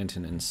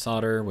 Constantin, and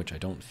solder, which I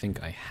don't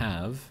think I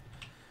have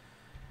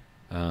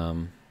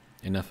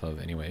enough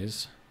of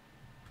anyways.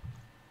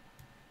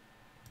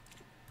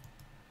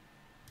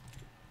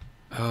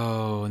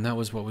 Oh, and that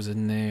was what was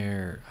in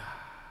there.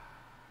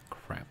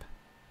 Crap.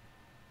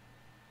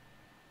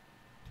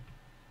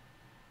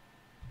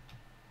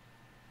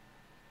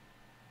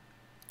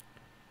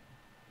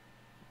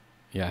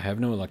 Yeah, I have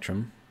no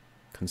electrum.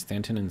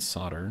 Constantin and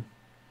solder.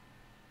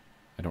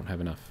 I don't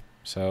have enough.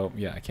 So,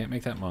 yeah, I can't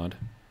make that mod.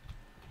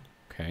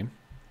 Okay.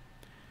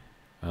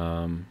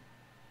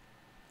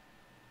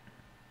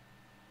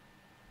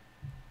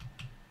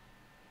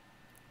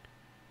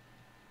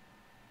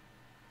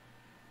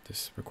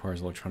 This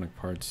requires electronic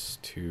parts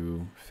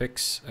to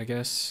fix, I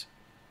guess.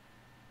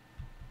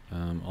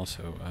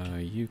 Also,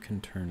 you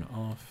can turn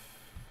off.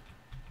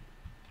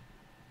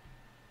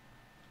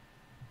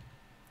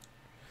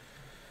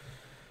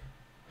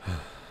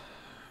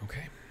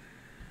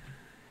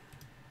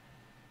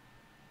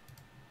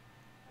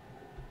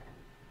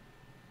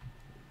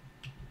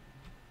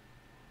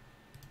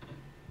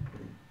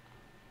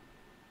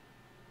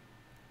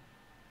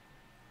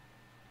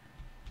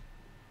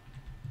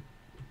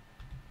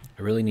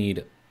 I really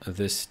need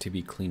this to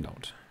be cleaned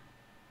out.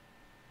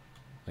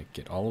 Like,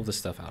 get all of the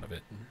stuff out of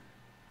it.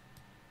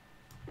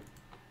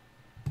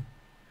 And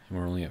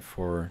we're only at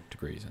 4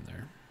 degrees in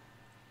there.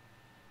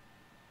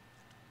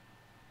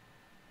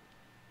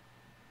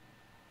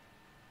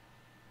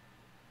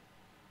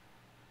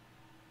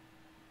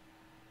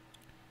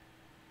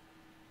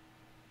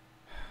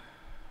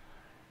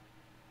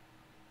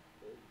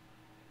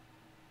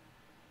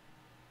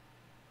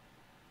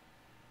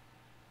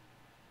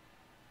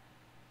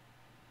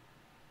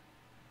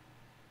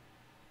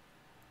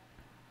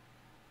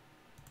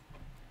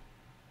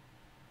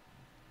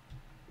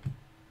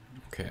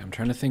 Okay, I'm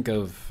trying to think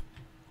of...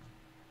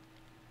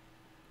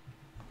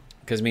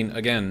 Because, I mean,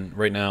 again,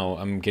 right now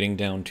I'm getting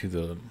down to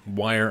the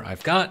wire.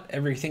 I've got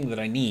everything that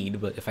I need,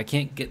 but if I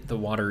can't get the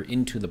water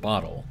into the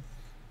bottle,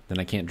 then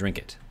I can't drink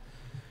it.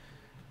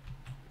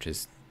 Which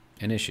is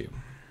an issue,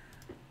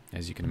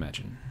 as you can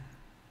imagine.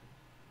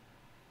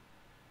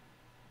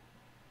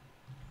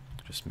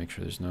 Just make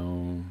sure there's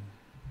no...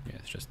 Yeah,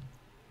 it's just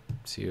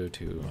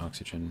CO2,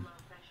 oxygen. Low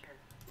pressure.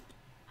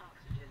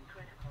 Oxygen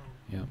critical.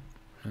 Yep,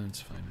 that's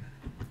fine.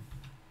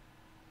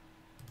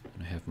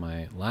 I have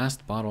my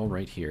last bottle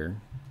right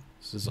here.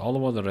 This is all the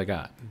water that I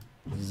got.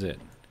 This is it.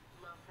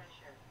 Low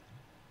pressure.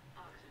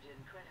 Oxygen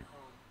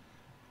critical.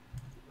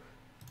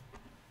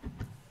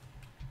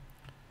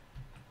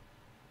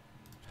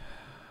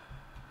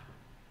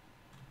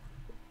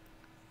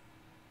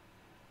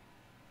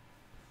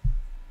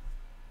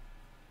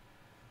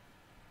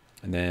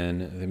 And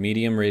then the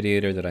medium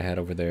radiator that I had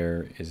over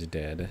there is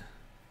dead.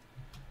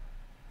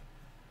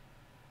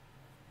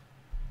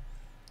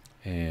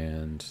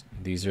 And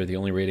these are the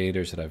only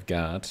radiators that I've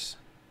got.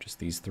 Just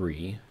these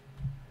 3.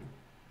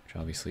 Which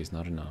obviously is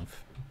not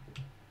enough.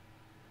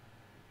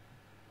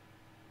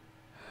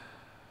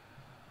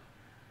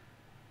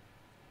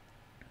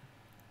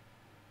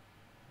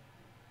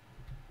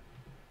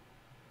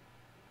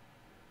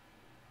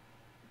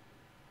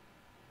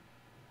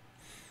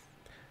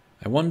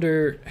 I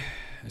wonder...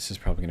 This is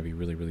probably going to be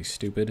really, really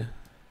stupid.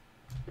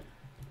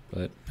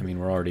 But, I mean,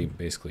 we're already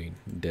basically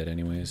dead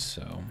anyways,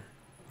 so...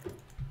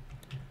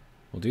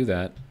 We'll do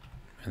that,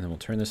 and then we'll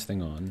turn this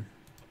thing on.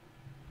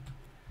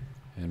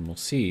 And we'll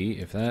see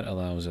if that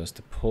allows us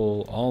to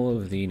pull all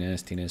of the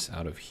nastiness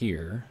out of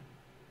here.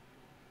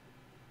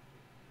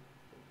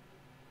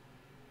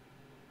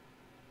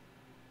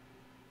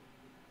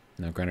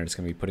 Now, granted, it's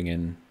going to be putting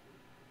in...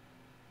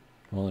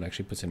 Well, it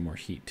actually puts in more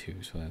heat, too,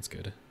 so that's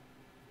good.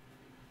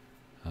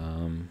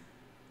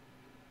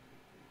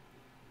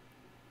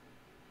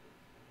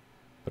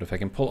 But if I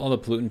can pull all the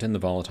pollutant and the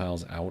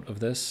volatiles out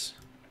of this...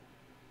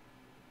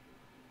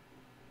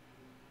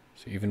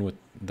 So even with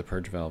the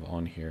purge valve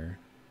on here...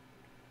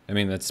 I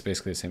mean, that's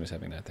basically the same as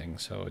having that thing,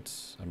 so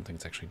it's... I don't think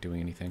it's actually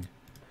doing anything.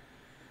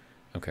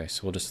 Okay,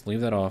 so we'll just leave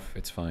that off.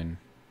 It's fine.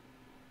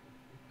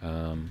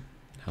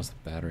 How's the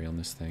battery on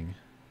this thing?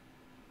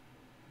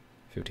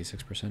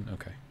 56%?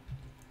 Okay.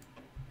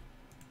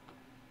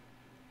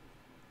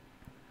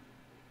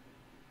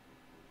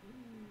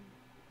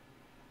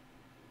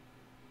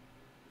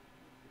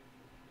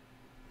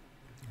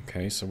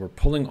 Okay, so we're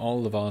pulling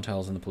all the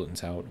volatiles and the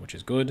pollutants out, which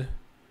is good.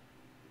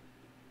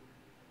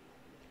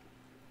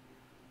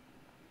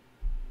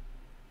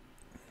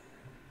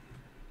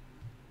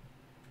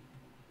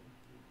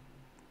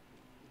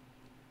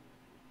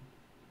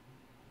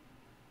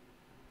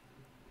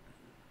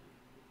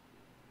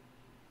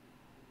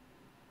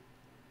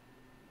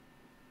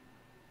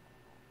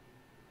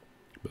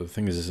 But the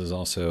thing is, this is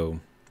also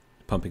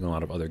pumping a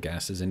lot of other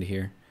gases into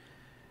here.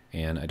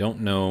 And I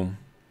don't know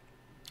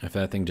if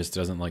that thing just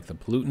doesn't like the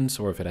pollutants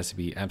or if it has to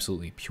be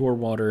absolutely pure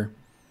water.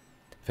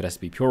 If it has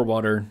to be pure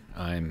water,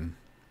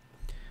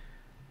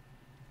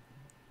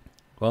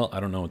 well, I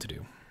don't know what to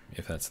do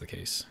if that's the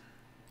case.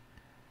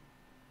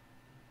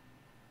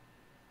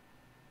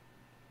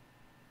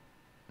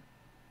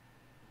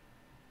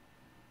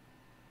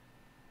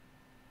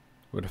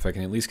 But if I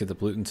can at least get the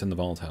pollutants and the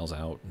volatiles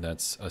out,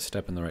 that's a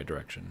step in the right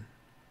direction.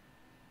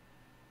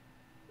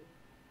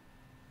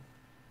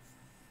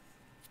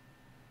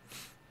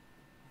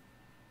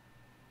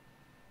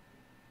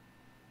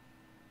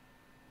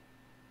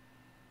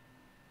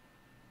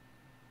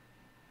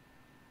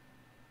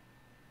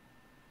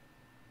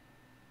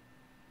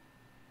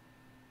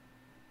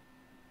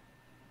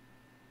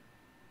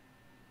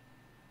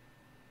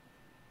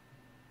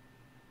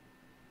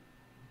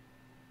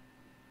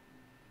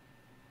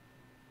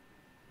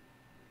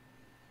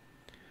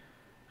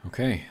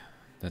 Okay,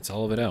 that's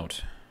all of it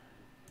out.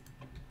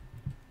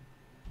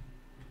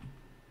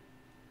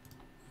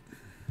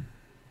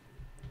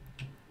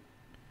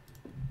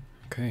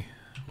 Okay,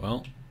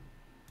 well.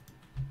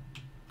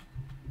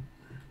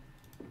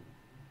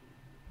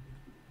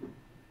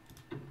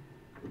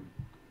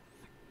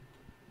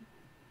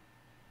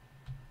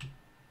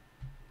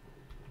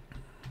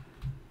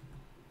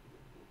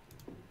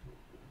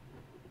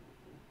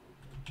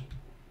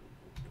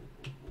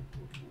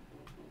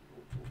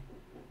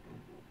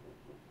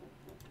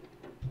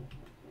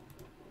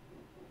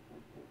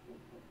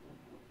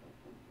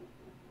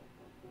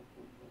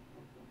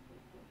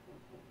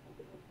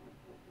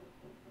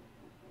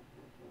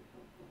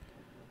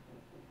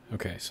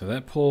 Okay, so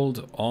that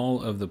pulled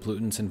all of the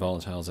pollutants and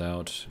volatiles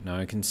out. Now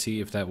I can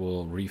see if that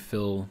will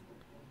refill.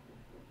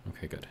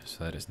 Okay, good.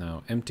 So that is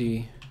now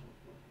empty.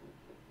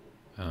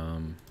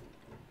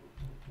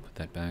 Put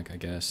that back, I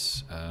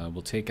guess.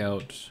 We'll take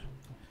out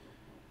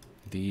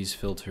these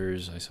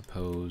filters, I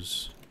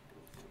suppose.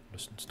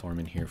 Just store them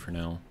in here for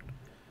now.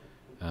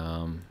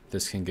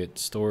 This can get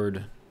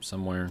stored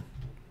somewhere.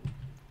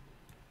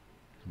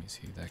 Let me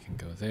see, that can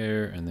go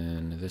there, and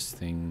then this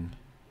thing,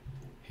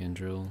 hand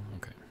drill,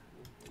 okay.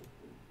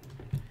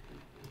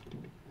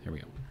 There we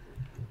go.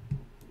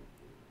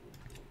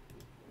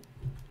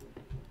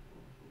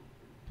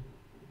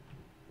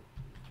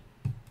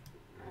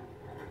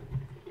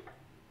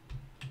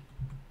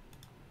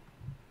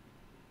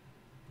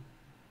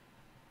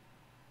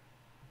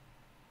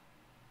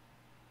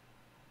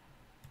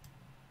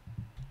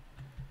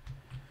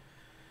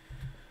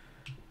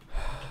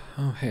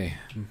 Oh, hey,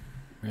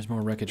 there's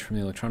more wreckage from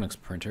the electronics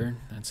printer.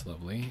 That's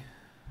lovely.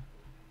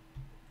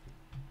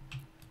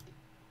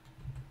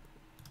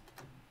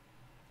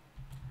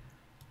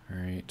 All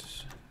right,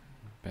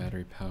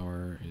 battery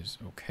power is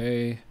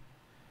okay.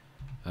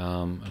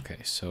 Okay,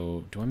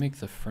 so do I make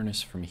the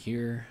furnace from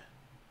here?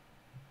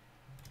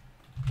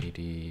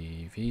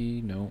 ADV,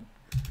 no.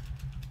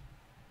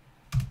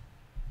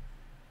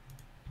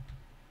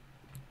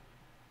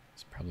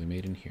 It's probably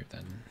made in here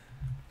then.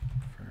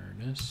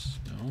 Furnace,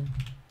 no.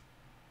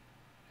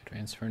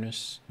 Advanced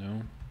furnace,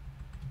 no.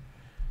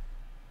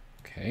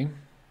 Okay.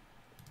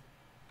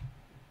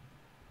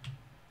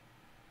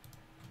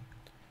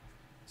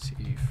 Let's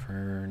see,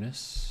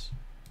 furnace.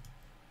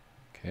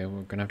 Okay,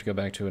 we're gonna have to go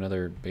back to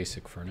another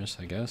basic furnace,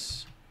 I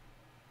guess.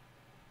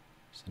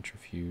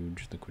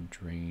 Centrifuge, liquid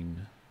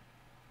drain,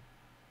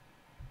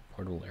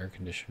 portable air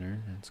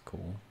conditioner, that's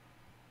cool.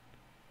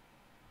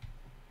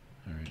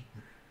 Alright,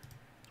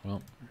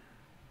 well,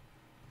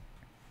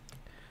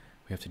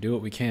 we have to do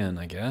what we can,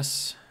 I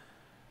guess.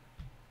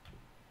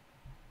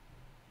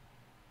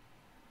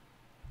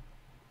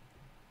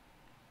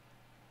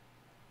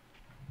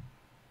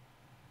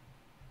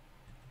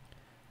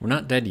 We're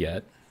not dead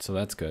yet, so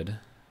that's good.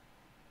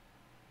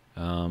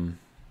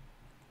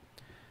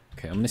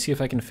 Okay, I'm gonna see if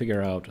I can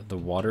figure out the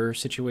water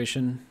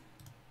situation.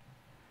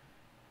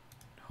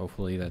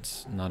 Hopefully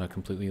that's not a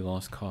completely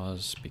lost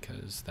cause,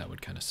 because that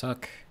would kind of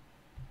suck.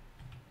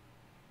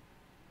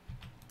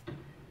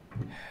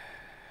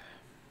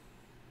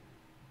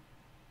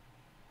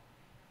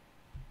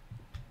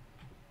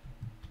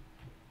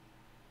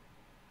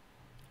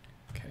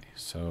 Okay,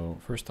 so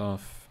first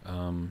off,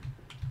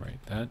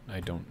 right, that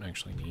I don't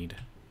actually need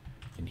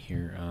in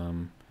here.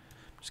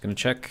 Just gonna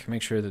check,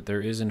 make sure that there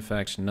is in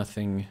fact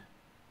nothing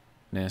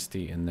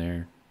nasty in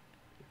there.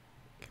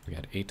 Okay, we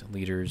got 8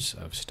 liters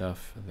of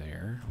stuff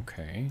there.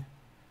 Okay.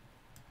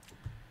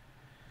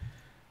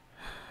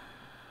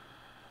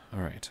 All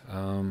right.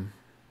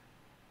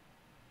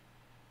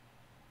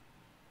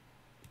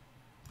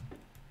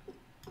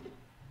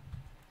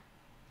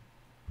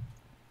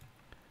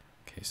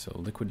 Okay, so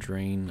liquid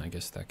drain, I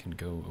guess that can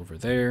go over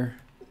there.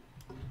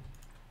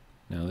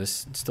 Now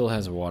this still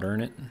has water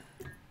in it.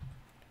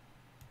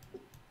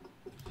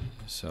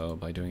 So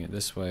by doing it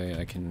this way,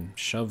 I can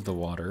shove the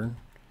water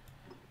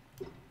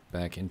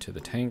back into the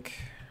tank.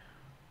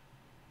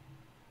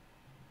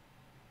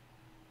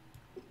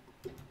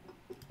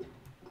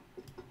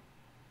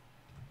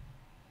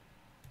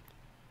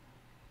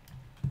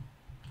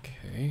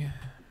 Okay.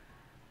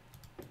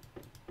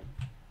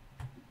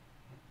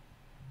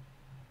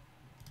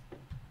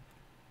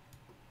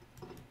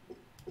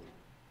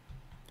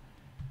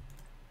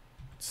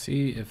 Let's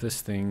see if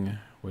this thing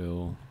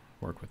will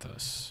work with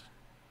us.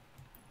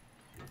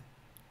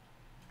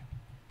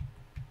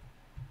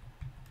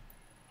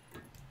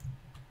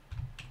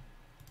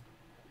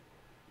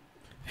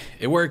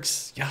 It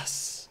works.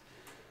 Yes.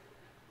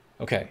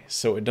 Okay,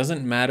 so it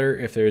doesn't matter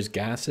if there's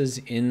gases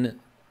in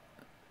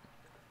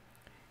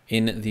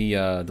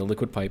the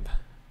liquid pipe,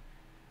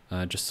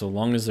 just so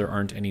long as there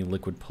aren't any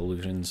liquid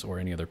pollutants or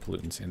any other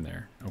pollutants in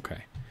there.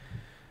 Okay.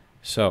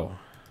 So,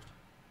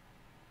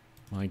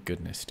 my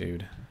goodness,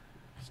 dude,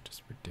 it's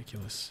just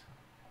ridiculous.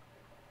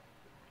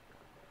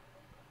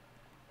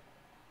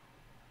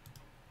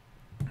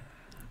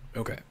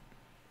 Okay.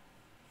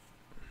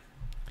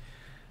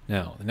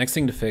 Now, the next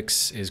thing to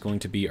fix is going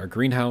to be our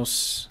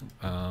greenhouse.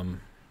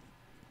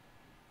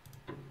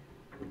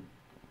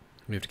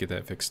 We have to get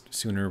that fixed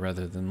sooner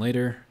rather than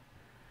later.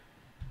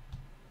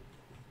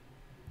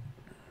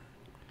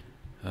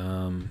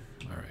 All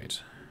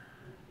right.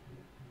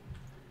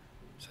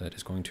 So that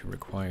is going to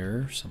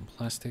require some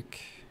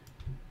plastic.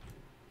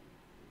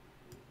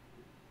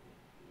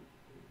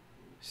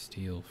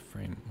 Steel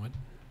frame, what?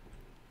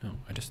 No,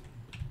 I just,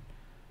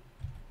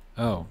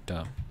 oh,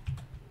 duh.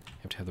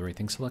 You have to have the right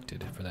thing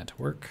selected for that to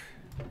work.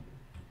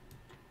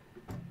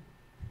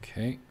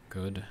 Okay,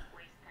 good.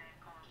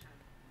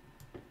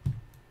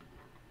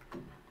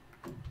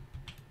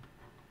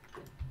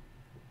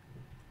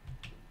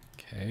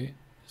 Okay,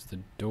 is the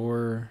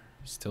door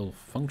still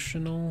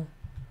functional?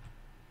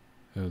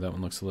 Oh, that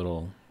one looks a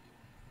little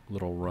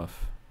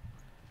rough.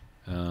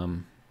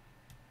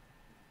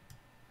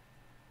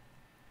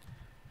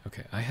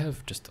 Okay, I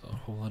have just a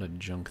whole lot of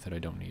junk that I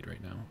don't need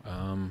right now.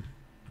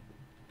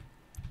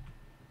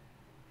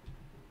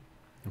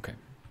 Okay.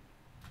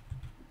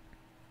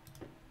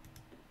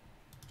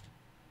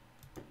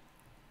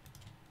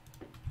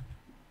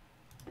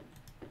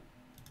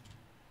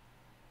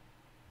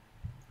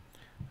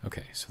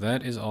 Okay, so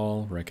that is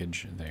all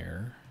wreckage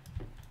there.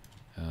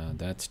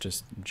 That's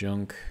just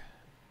junk.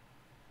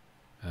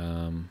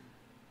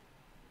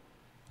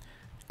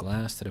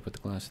 Glass, did I put the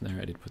glass in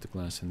there? I did put the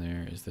glass in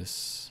there. Is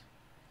this...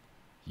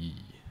 Yee.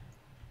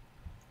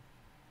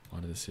 A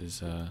lot of this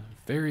is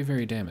very,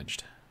 very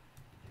damaged.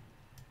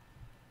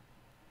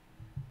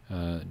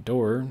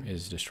 Door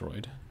is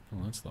destroyed. Oh,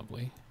 that's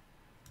lovely.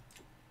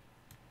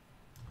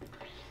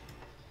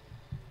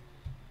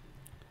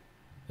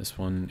 This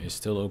one is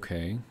still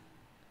okay.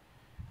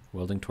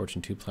 Welding torch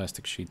and 2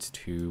 plastic sheets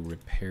to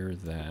repair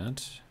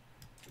that.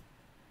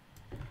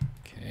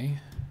 Okay.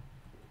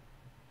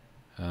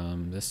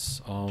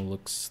 This all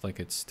looks like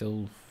it's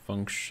still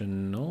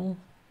functional.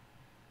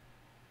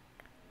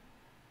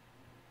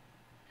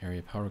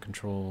 Area power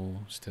control,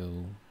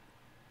 still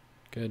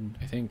good,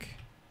 I think.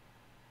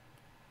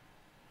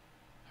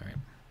 Alright.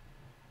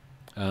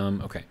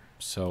 Okay,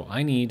 so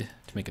I need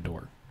to make a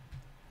door.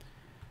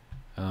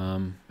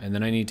 And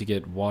then I need to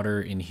get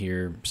water in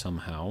here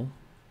somehow.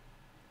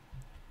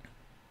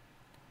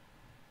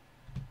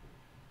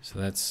 So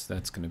that's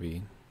going to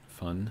be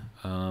fun.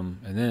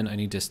 And then I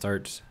need to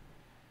start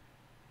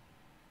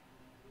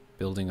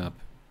building up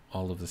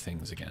all of the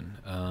things again.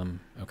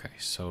 Okay,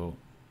 so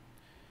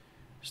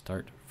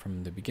start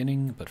from the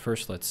beginning, but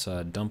first let's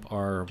dump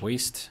our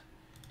waste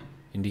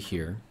into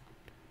here.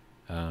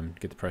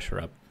 Get the pressure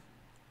up.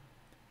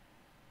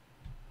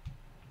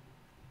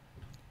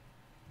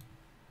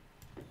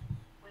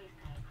 Waste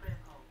tank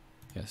critical.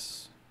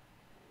 Yes,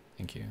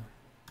 thank you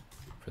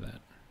for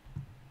that.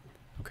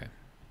 Okay,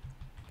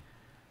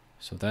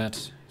 so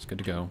that is good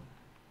to go.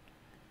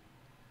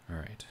 All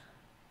right.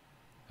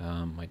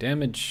 My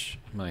damage,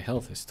 my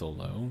health is still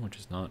low, which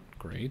is not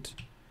great.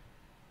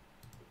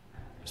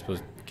 I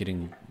suppose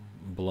getting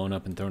blown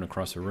up and thrown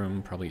across a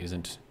room probably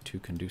isn't too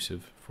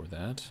conducive for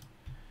that.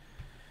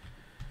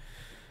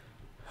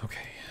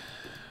 Okay,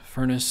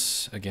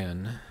 furnace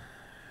again.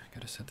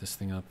 Gotta set this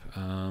thing up.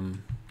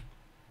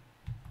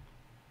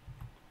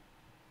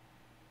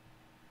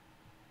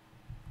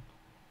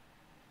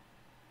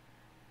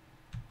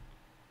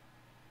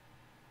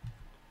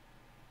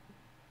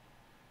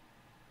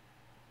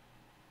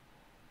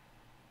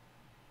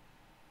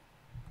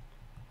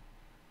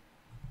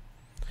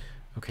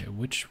 Okay,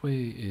 which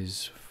way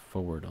is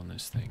forward on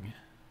this thing?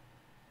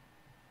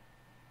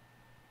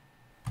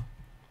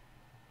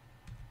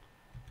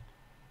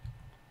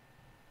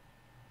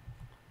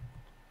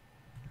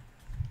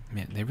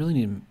 Man, they really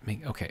need to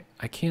make... Okay,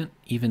 I can't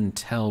even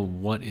tell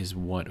what is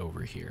what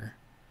over here.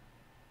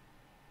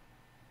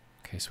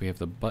 Okay, so we have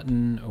the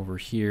button over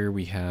here.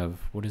 We have...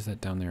 What is that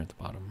down there at the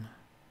bottom?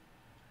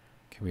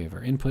 Okay, we have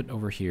our input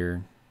over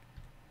here.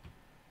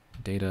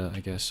 Data, I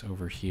guess,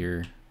 over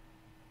here.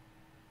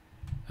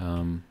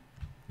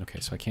 Okay,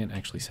 so I can't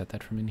actually set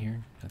that from in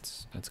here.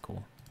 That's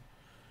cool.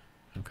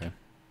 Okay.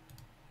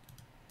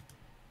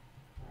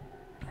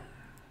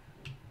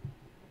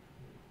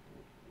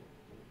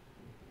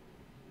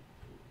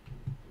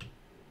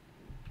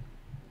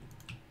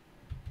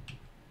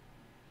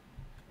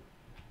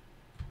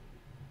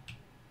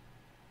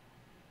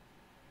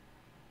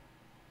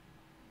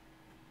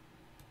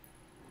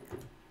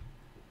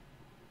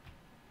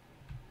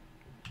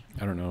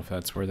 I don't know if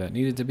that's where that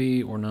needed to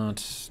be or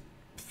not.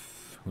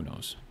 Who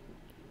knows?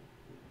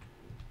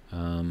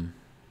 All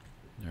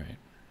right.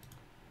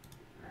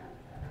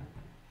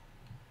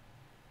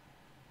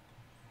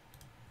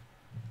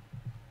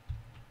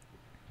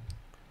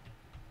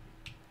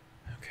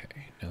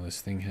 Okay, now this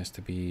thing has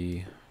to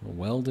be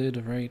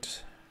welded,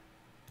 right?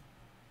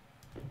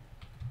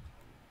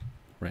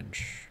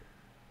 Wrench.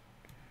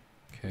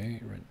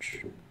 Okay,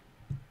 wrench.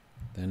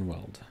 Then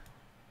weld.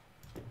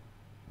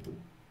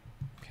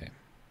 Okay.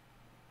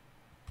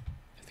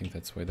 I think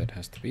that's the way that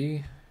has to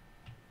be.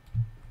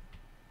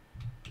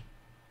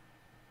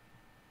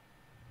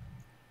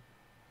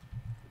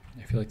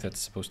 I feel like that's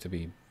supposed to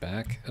be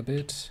back a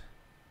bit.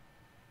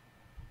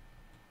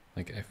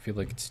 Like, I feel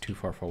like it's too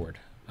far forward.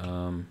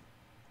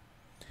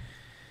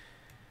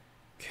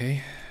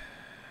 Okay.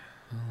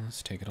 Well,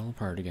 let's take it all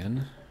apart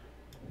again.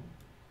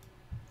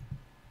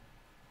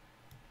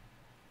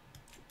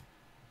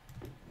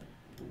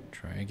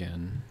 Try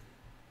again.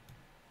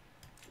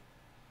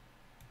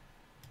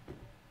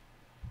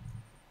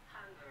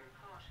 Hunger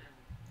caution.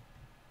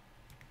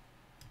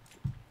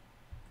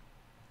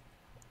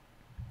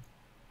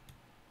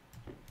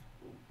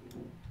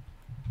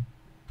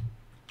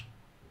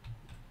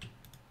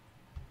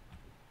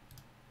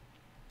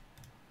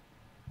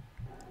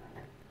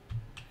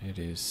 It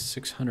is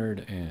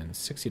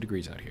 660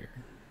 degrees out here.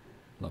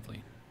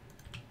 Lovely.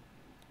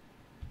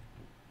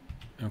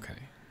 Okay.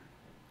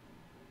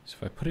 So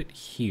if I put it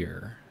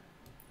here,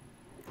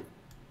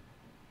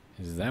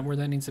 Is that where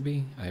that needs to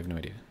be? I have no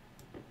idea.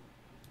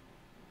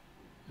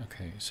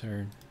 Okay,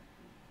 sir.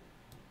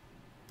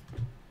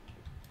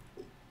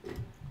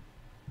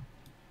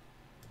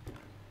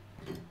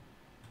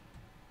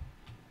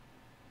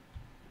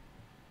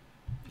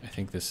 I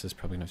think this is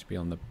probably going to have to be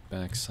on the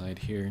back side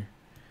here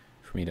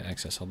for me to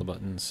access all the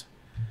buttons.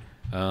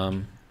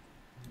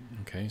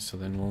 Okay, so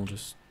then we'll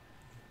just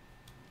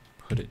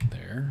put it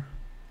there.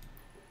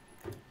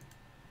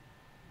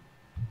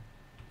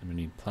 I'm going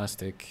to need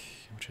plastic,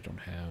 which I don't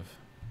have.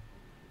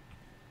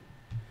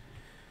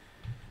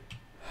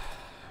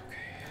 Okay.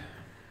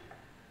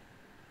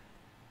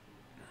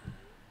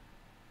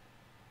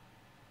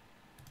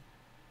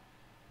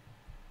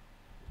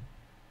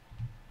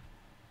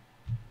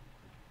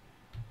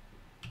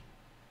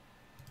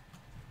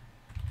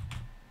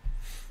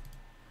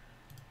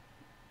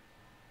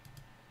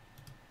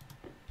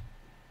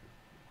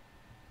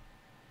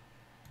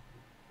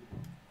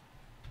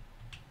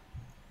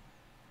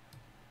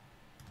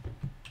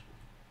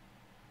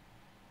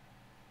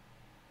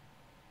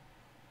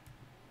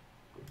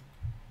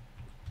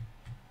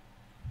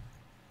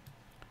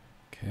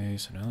 Okay,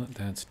 so now that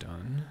that's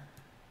done,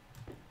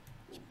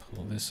 let's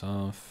pull this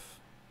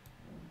off,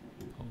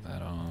 pull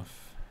that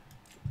off.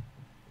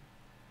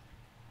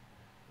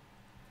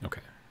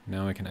 Okay,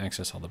 now I can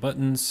access all the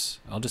buttons.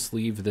 I'll just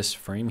leave this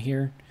frame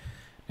here.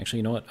 Actually,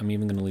 you know what? I'm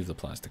even going to leave the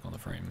plastic on the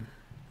frame.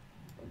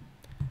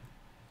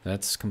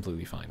 That's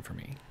completely fine for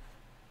me.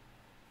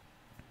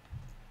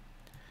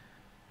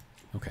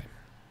 Okay.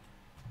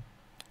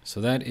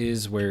 So that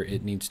is where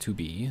it needs to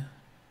be.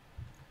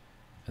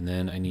 And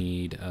then I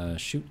need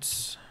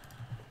chutes.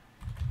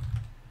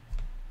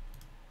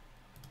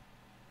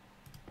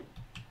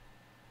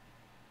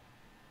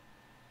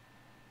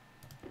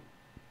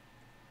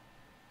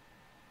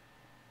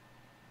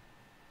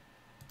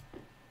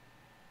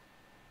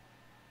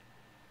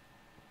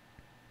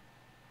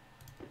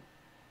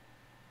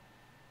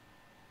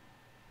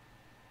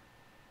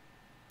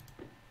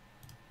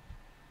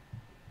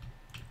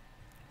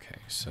 Okay,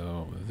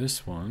 so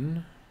this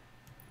one.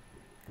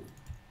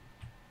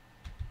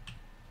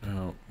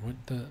 Oh, what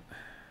the?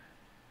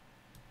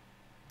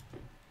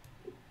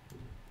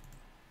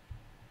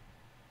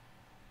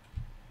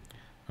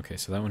 Okay,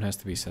 so that one has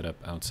to be set up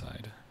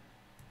outside.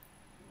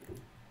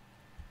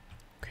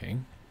 Okay.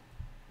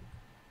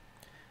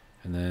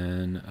 And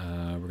then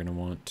we're going to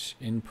want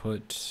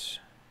input.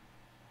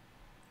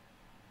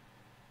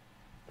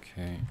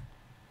 Okay.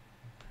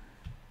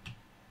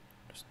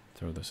 Just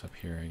throw this up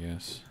here, I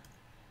guess.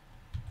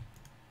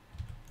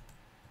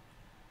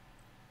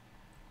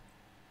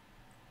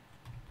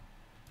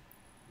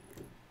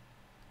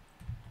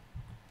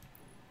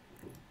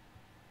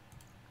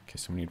 Okay,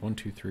 so we need 1,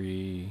 2,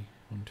 3.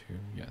 1, 2,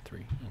 yeah,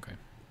 3. Okay.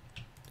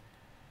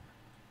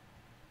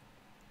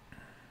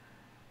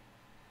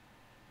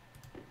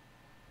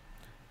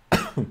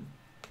 All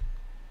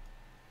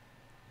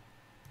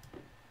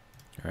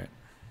right.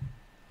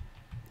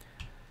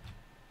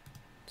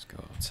 Let's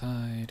go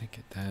outside,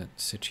 get that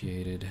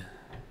situated.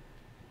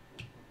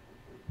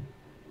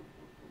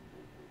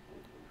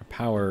 Our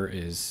power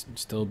is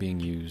still being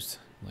used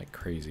like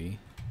crazy.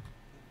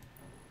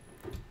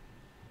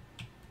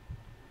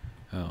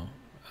 Oh,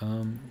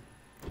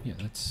 yeah,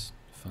 that's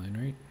fine,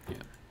 right?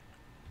 Yeah.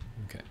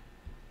 Okay.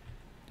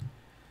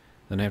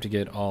 Then I have to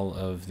get all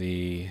of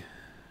the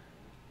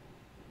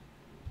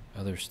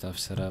other stuff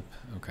set up.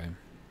 Okay.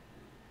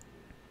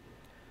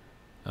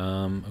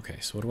 Okay,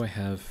 so what do I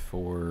have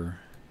for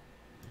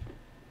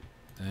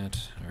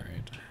that? All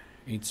right.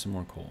 Eat some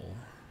more coal.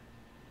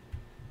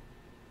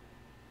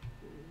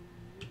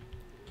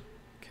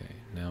 Okay,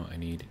 now I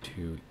need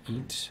to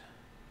eat.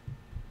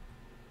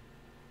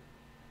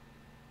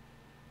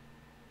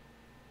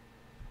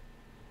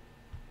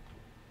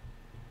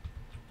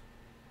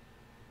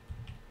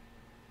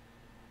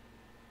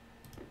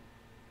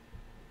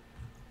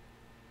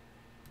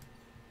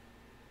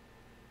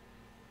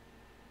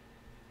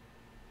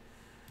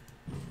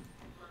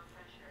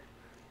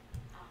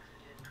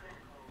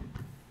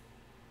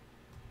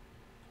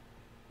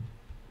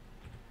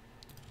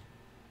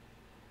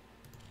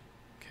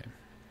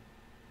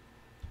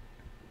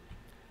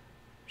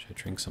 Should I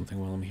drink something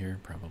while I'm here?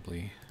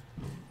 Probably.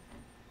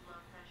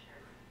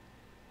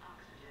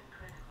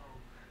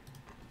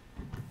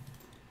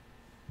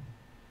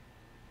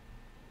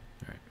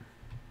 Alright.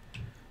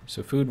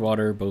 So food,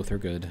 water, both are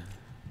good.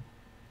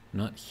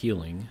 Not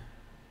healing.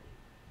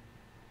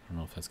 I don't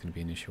know if that's going to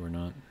be an issue or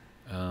not.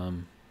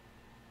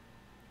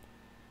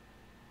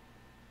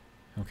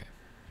 Okay.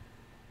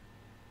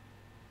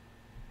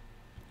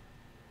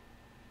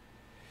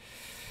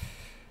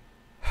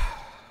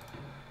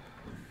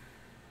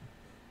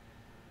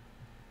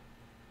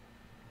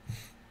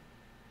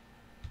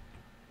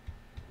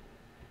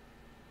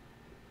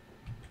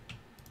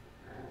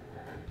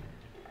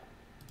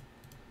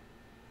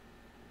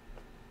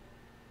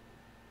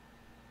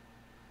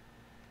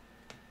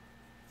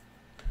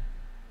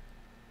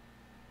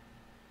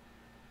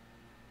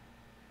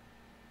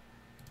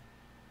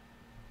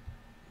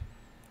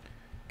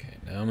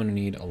 Now I'm going to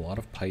need a lot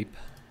of pipe.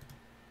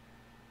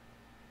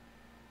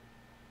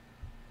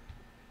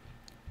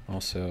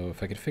 also,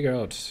 if I could figure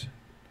out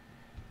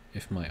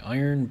if my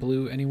iron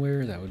blew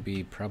anywhere, that would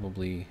be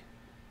probably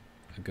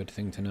a good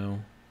thing to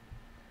know.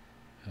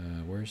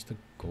 Where's the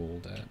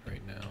gold at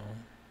right now?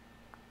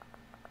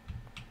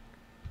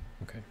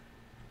 Okay.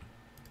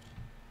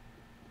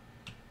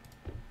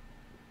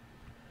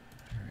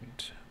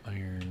 Alright,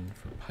 iron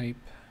for pipe.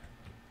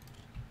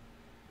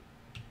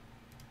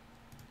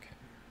 Okay.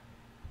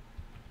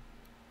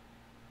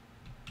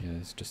 Yeah,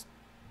 it's just,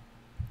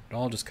 it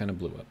all just kind of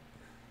blew up.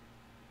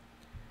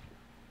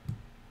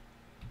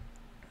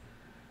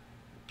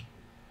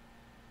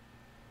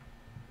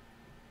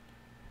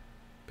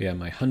 But yeah,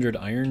 my 100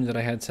 iron that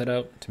I had set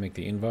out to make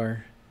the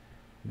invar,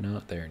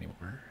 not there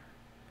anymore.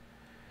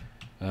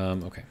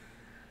 Okay.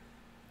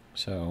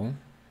 So,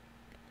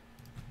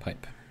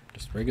 pipe.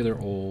 Just regular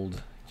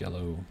old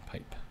yellow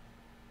pipe.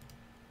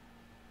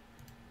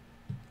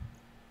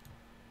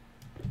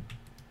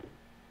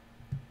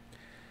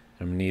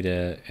 I'm going to need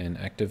an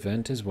active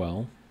vent as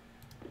well.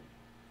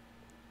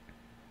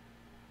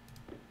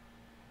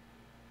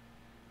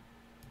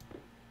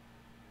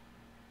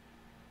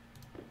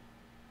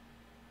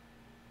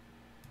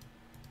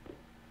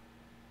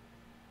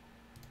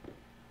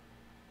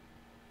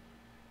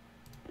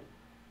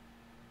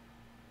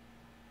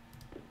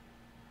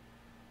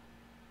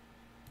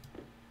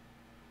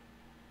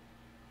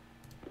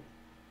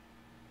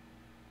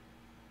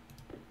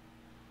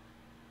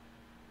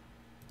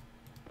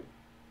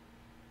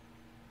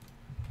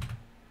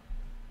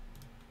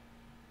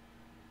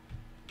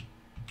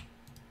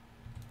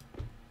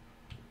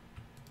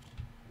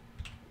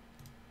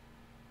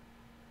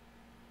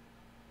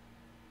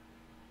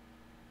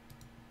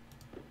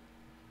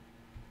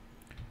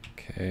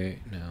 Okay,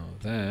 now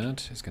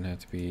that is going to have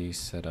to be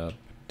set up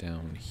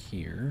down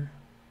here.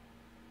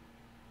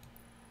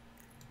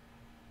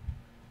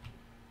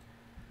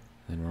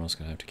 Then we're also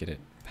going to have to get it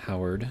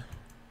powered.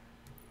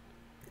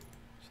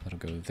 So that'll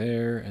go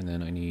there, and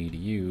then I need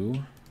you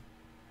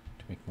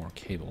to make more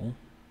cable.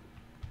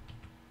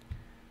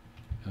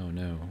 Oh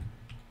no.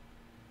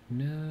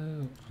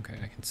 No. Okay,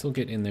 I can still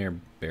get in there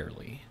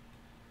barely.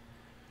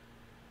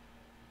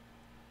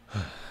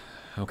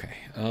 Okay,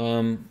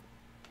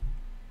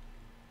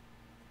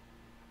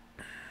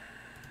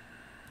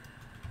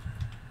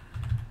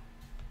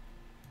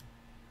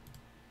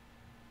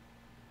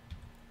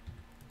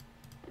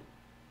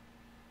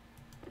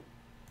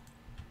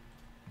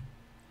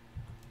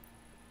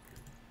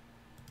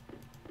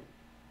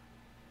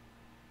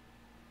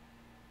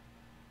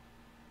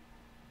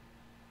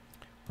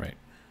 right.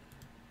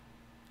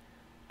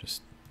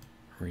 Just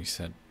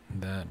reset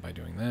that by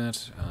doing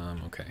that.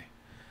 Okay.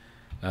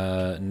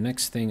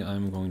 Next thing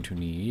I'm going to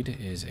need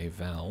is a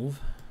valve.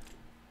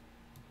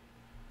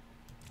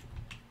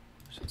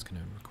 So it's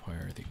going to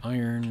require the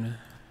iron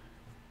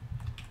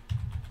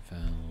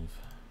valve.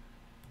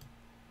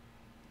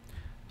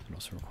 It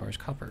also requires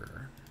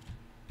copper.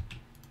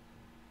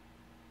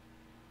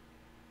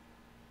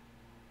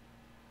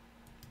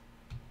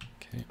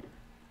 Okay.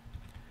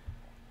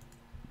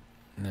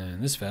 And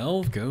then this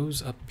valve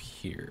goes up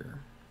here.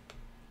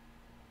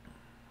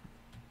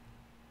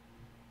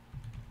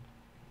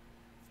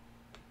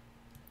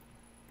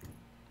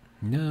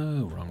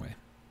 No, wrong way.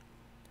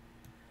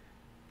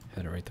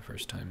 Had it right the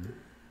first time.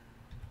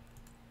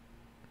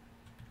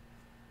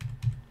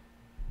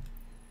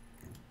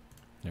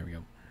 There we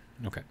go.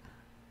 Okay.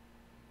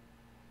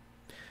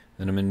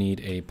 Then I'm going to need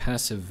a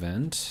passive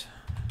vent.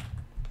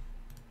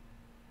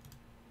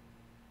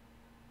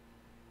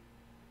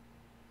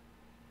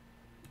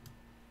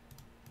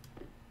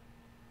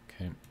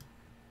 Okay.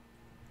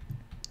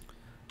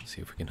 Let's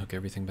see if we can hook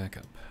everything back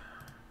up.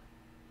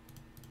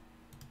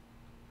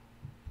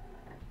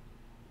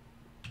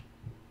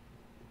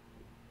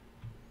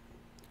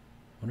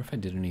 I wonder if I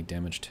did any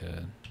damage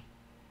to...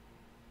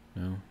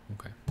 No?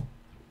 Okay.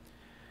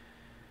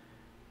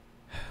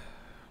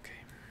 Okay.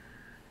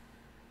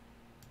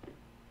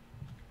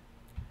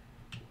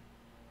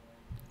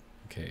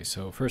 Okay,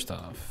 so first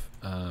off,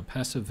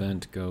 passive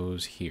vent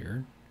goes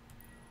here.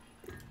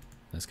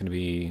 That's going to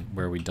be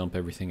where we dump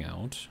everything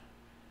out.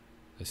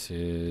 This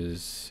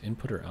is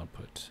input or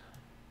output?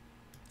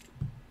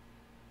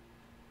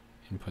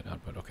 Input,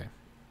 output, okay.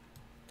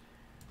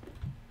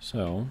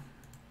 So...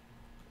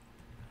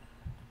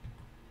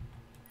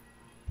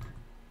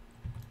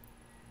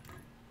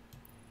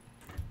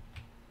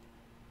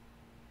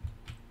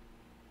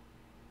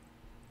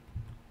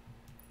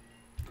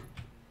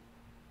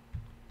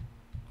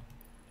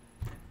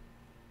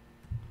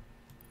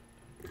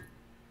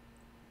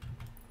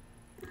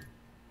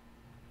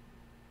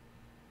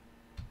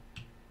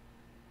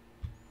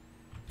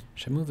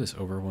 should I move this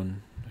over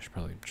one? I should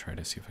probably try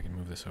to see if I can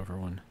move this over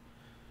one.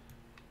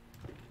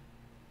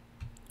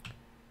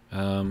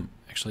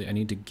 Actually, I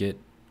need to get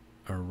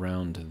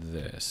around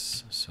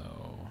this,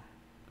 so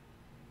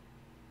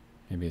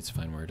maybe it's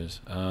fine where it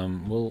is.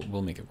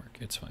 We'll make it work.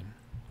 It's fine.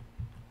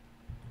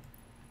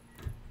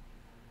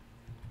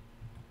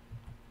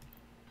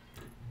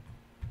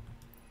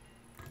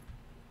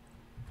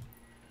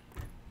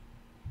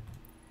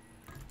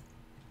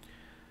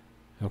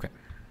 Okay.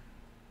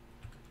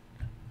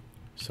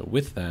 So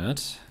with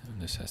that,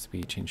 this has to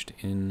be changed to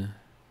in.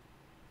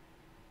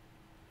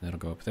 That'll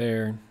go up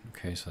there.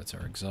 Okay, so that's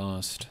our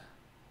exhaust.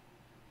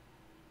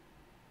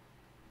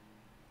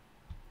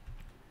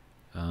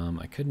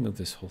 I could move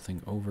this whole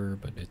thing over,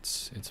 but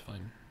it's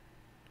fine.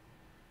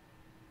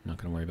 I'm not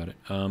gonna worry about it.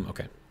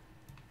 Okay.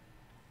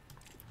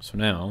 So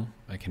now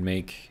I can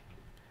make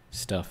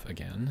stuff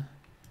again.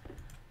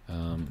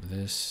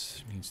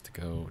 This needs to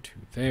go to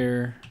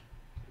there.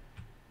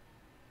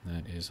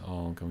 That is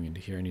all going into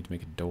here. I need to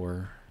make a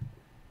door.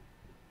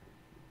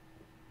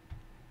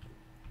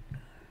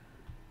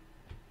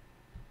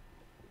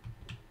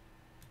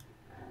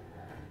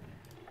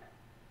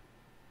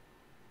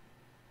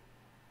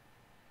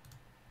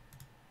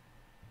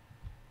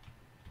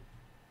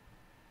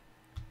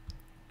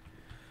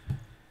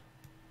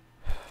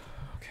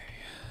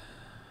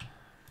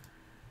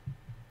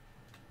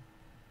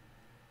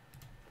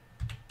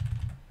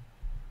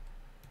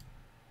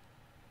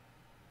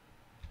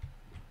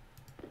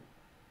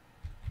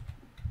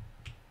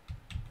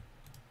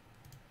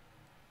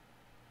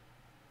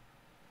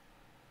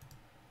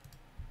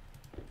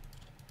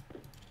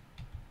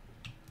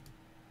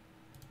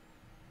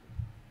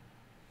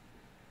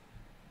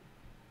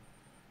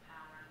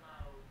 Power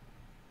low.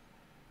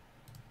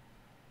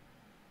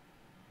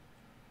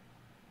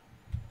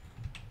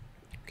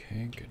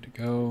 Okay, good to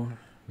go.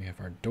 We have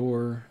our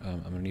door.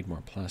 I'm gonna need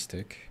more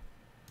plastic.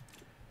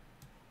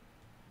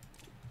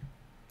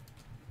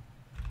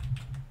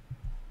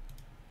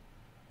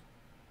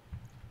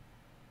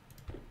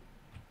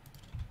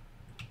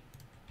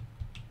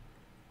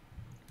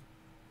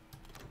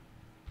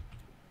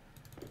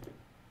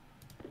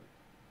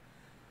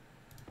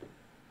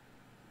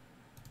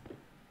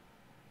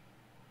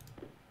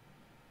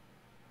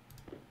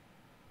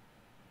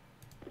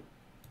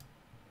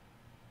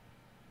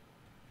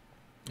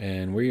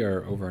 And we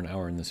are over an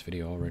hour in this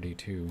video already,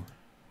 too.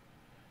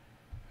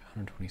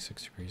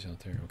 126 degrees out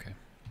there. Okay.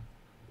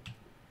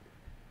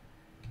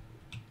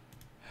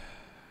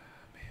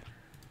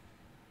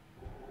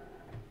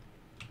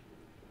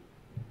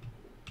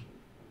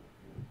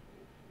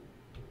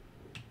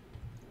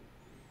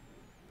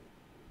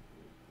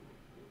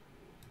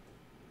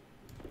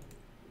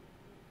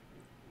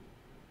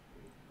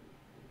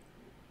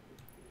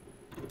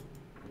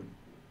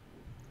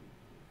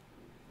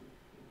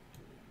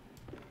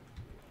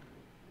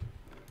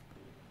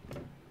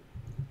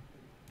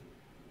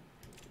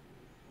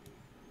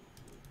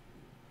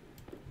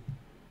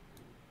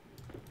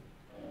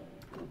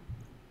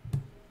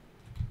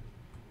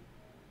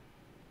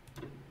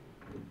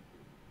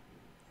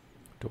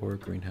 Door,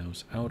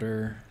 greenhouse,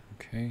 outer.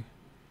 Okay.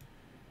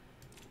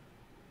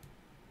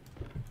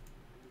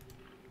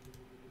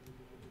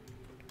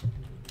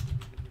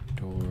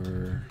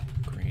 Door,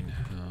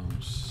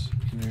 greenhouse,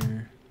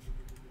 inner.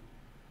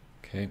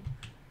 Okay.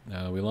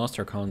 We lost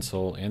our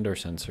console and our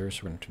sensor,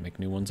 so we're going to have to make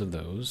new ones of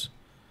those.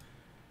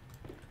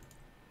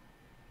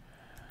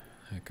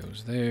 That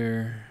goes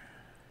there.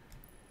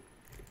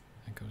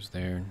 That goes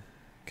there.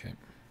 Okay.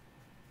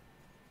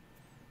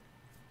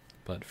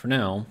 But for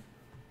now,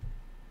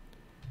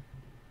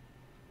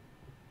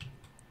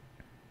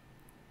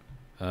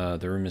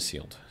 the room is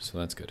sealed, so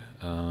that's good.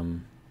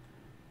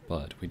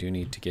 But we do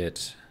need to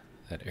get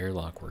that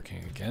airlock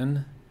working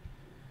again.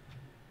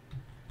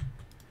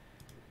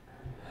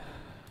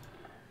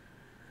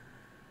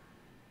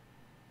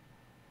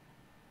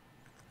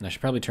 And I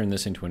should probably turn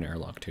this into an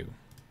airlock too.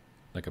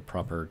 Like a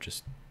proper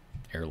just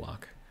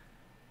airlock.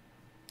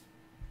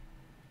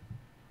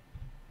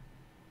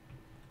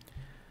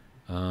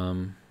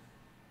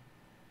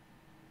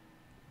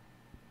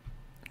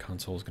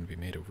 Console is going to be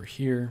made over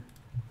here.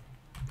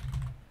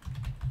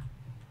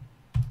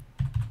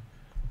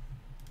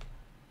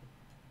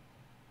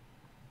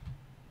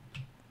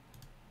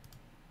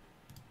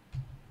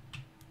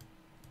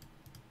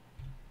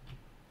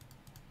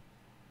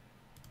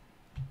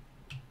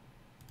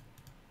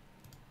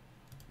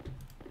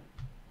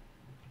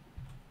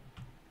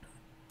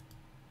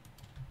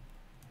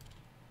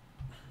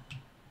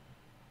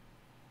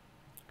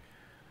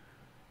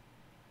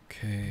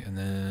 Okay, and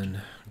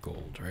then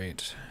gold,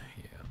 right?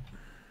 Yeah.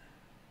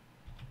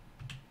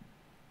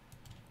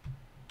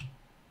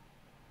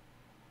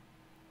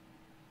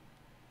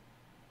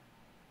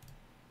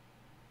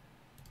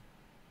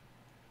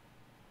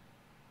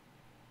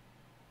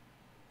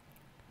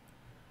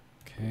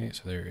 Okay,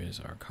 so there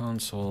is our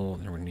console.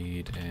 Then we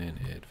need an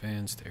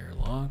advanced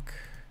airlock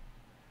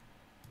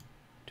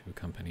to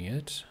accompany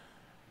it.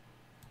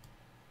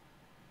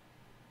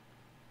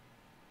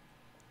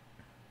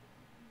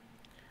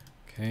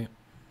 Okay,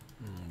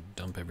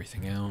 dump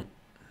everything out.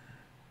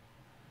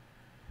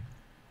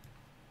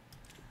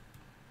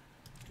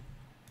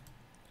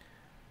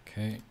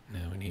 Okay,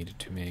 now we need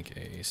to make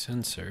a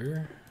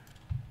sensor.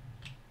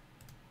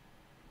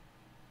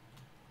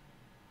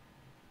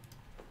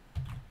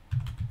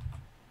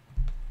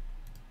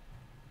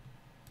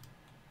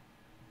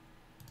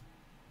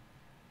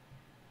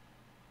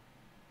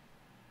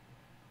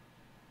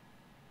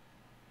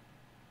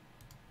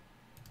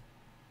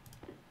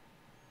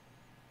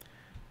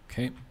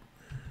 Okay.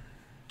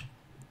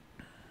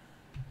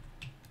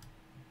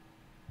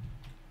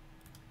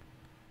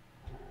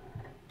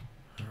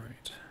 All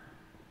right.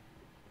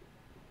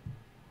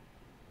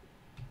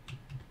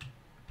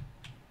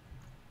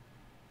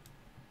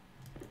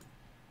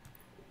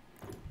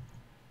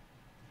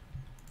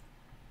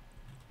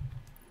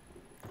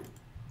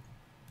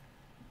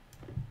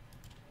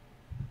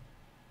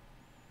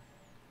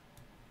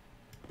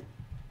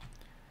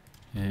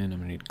 And I'm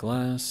gonna need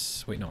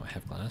glass. Wait, no, I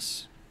have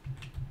glass.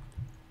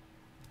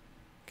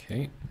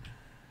 Okay.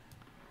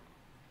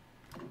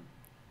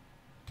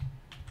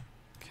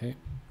 Okay.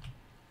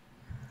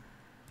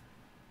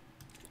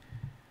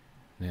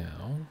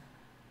 Now.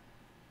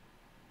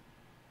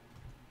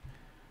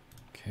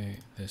 Okay,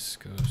 this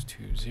goes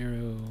to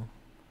 0.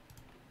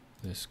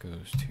 This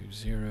goes to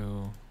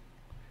 0.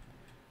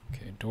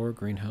 Okay, door,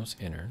 greenhouse,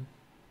 inner.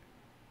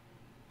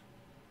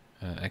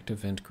 Active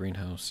vent,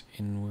 greenhouse,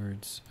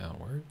 inwards,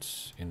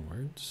 outwards,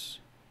 inwards.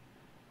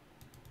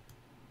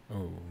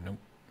 Oh, nope.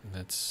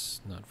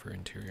 That's not for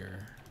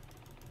interior.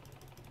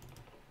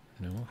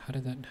 No, how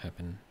did that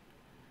happen?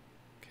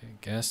 Okay,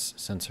 gas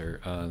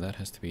sensor. That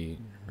has to be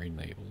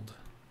relabeled.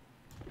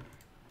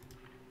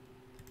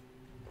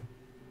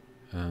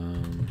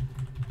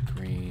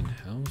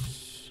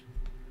 Greenhouse.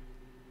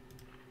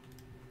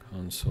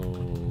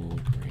 Console,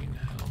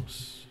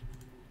 greenhouse.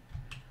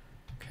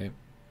 Okay.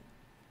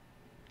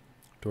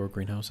 Door,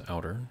 greenhouse,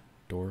 outer.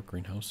 Door,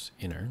 greenhouse,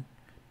 inner.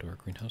 Door,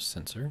 greenhouse,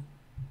 sensor.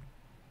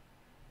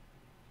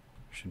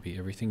 Should be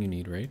everything you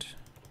need, right?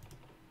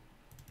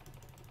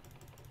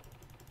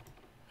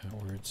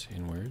 Outwards,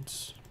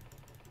 inwards.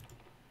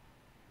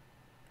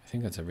 I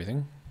think that's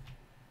everything.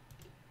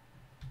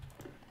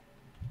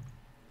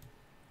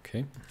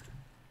 Okay.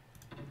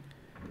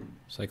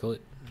 Cycle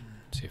it.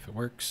 See if it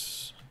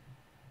works.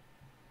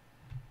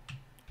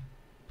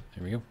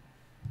 There we go.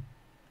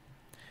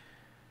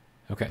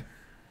 Okay.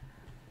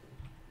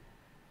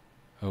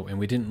 Oh, and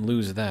we didn't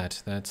lose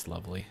that. That's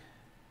lovely.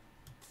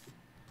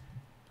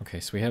 Okay,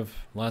 so we have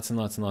lots and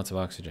lots and lots of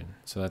oxygen,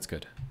 so that's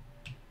good.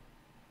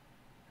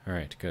 All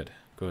right, good.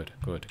 Good,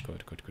 good,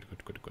 good, good, good,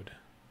 good, good, good.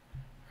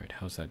 All right,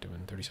 how's that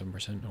doing?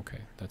 37%? Okay,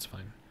 that's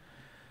fine.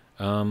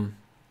 All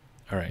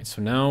right,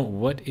 so now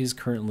what is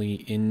currently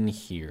in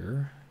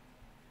here?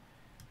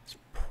 It's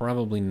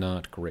probably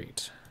not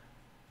great.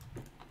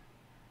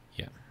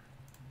 Yeah.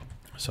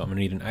 So I'm gonna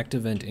need an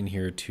active vent in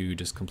here to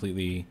just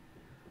completely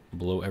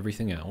blow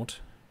everything out.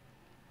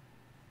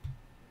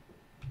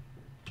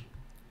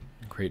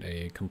 Create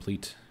a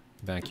complete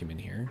vacuum in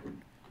here.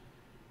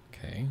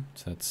 Okay,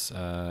 so that's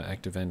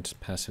active vent,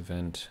 passive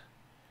vent,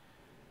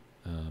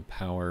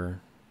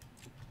 power,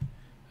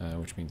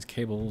 which means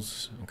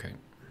cables. Okay.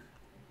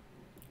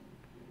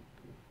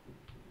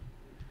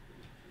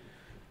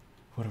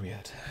 What are we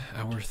at?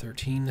 Hour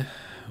 13?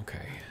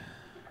 Okay.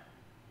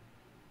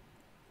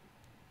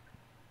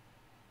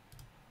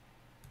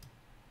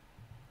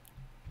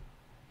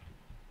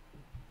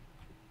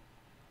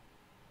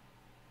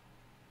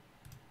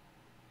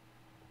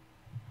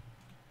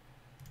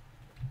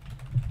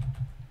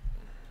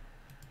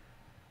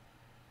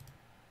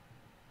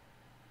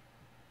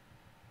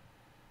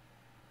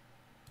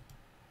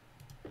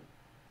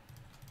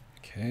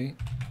 Okay,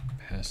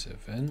 passive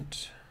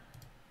vent.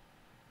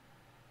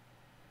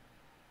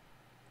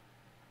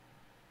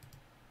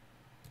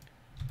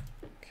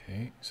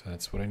 Okay, so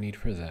that's what I need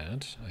for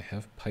that. I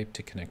have pipe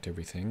to connect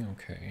everything,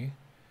 okay.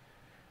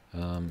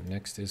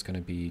 Next is going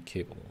to be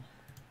cable.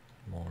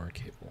 More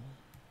cable.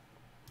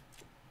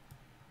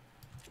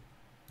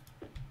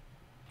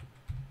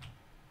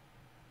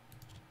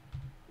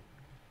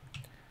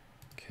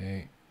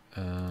 Okay,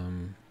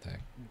 that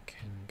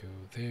can go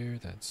there,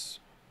 that's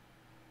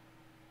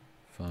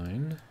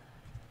fine.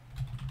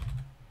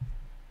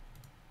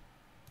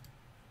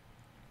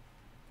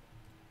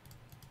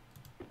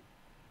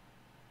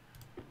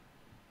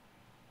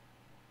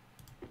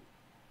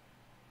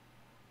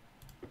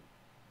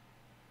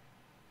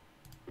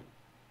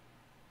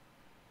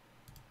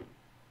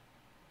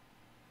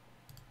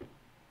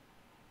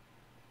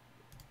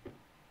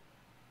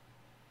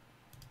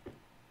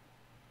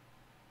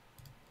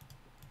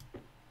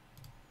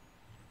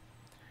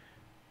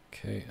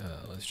 Okay,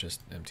 let's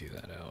just empty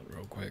that out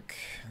real quick.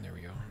 There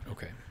we go.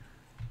 Okay.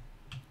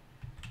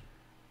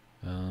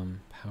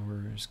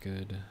 Power is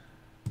good.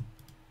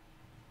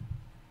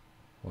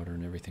 Water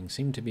and everything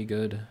seem to be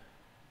good.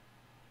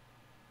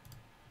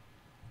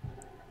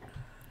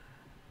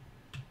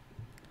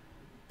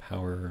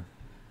 Power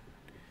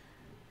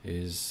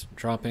is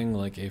dropping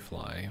like a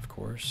fly, of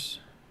course.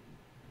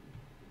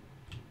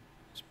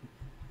 It's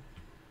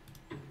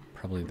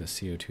probably the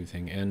CO2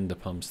 thing and the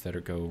pumps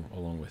that go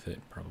along with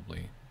it,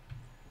 probably.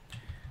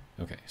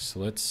 Okay, so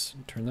let's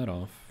turn that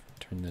off,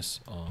 turn this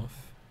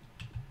off,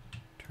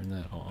 turn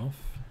that off.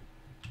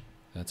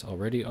 That's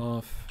already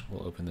off.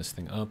 We'll open this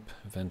thing up,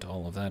 vent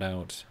all of that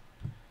out,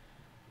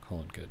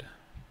 call it good.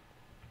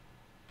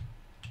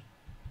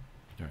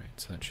 All right,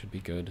 so that should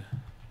be good.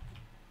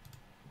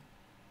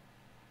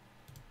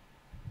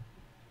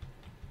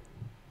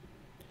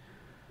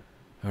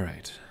 All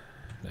right,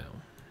 now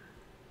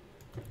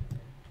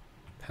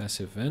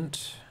passive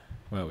vent.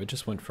 Wow, it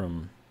just went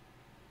from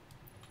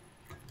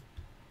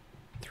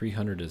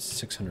 300 to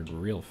 600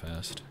 real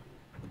fast.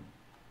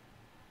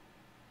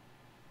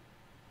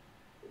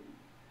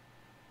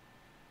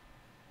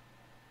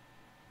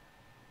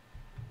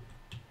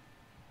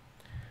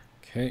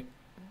 Okay.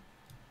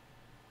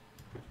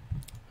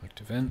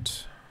 Active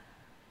vent.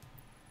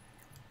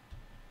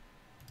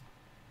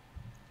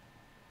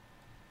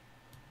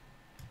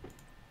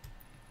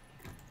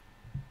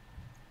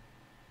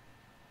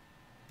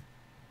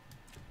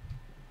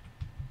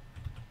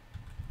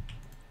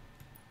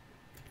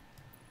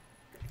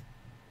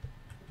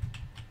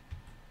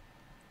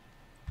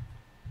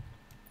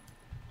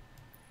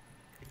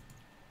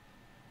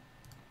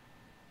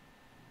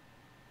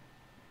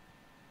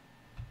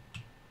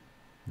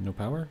 No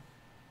power?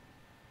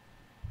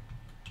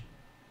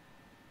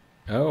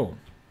 Oh,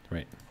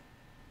 right.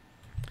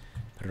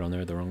 Put it on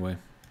there the wrong way.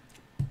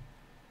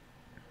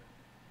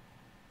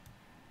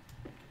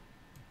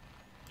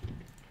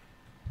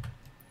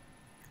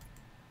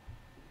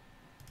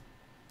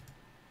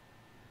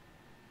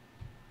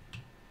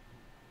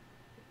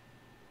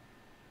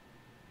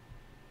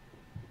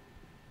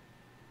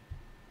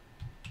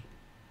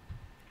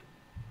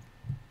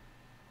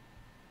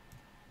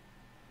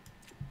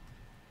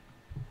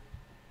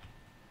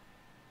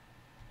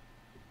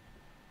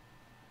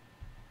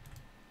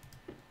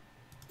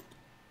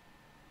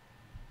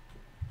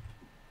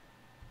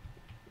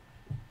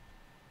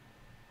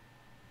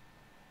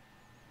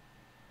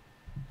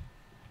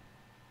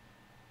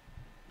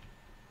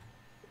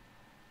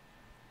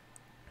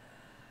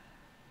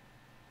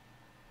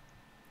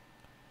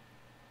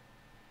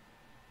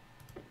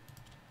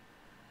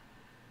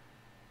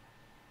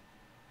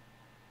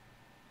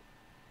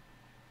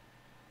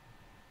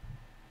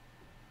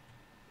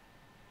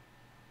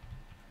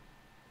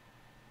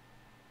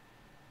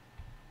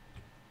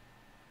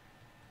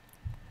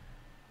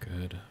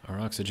 Good. Our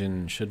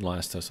oxygen should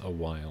last us a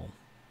while.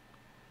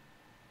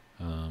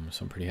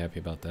 So I'm pretty happy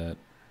about that.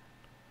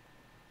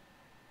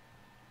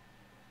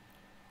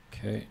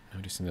 Okay, now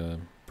I just need to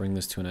bring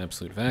this to an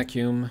absolute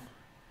vacuum.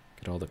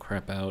 Get all the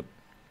crap out.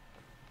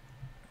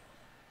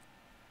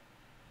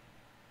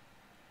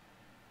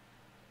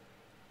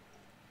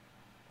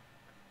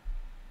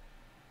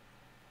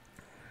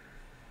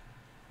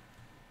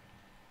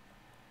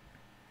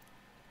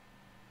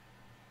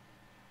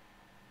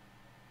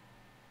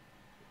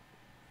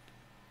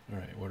 All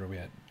right, what are we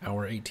at?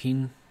 Hour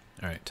 18?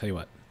 All right, tell you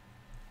what.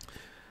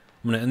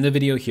 I'm going to end the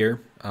video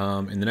here.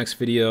 In the next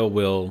video,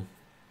 we'll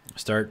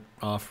start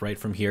off right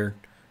from here,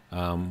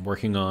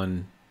 working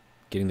on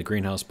getting the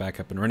greenhouse back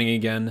up and running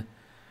again.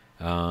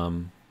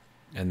 And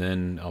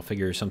then I'll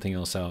figure something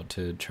else out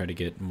to try to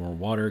get more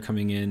water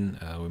coming in.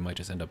 We might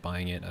just end up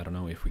buying it. I don't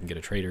know if we can get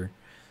a trader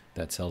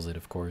that sells it,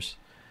 of course.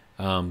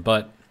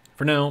 But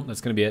for now, that's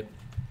going to be it.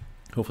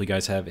 Hopefully you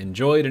guys have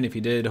enjoyed. And if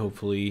you did,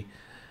 hopefully,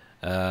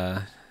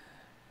 yeah,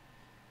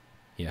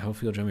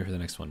 hopefully you'll join me for the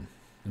next one.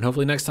 And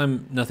hopefully next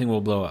time nothing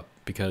will blow up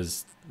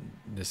because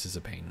this is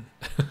a pain.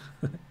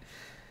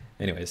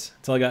 Anyways,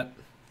 that's all I got.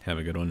 Have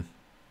a good one.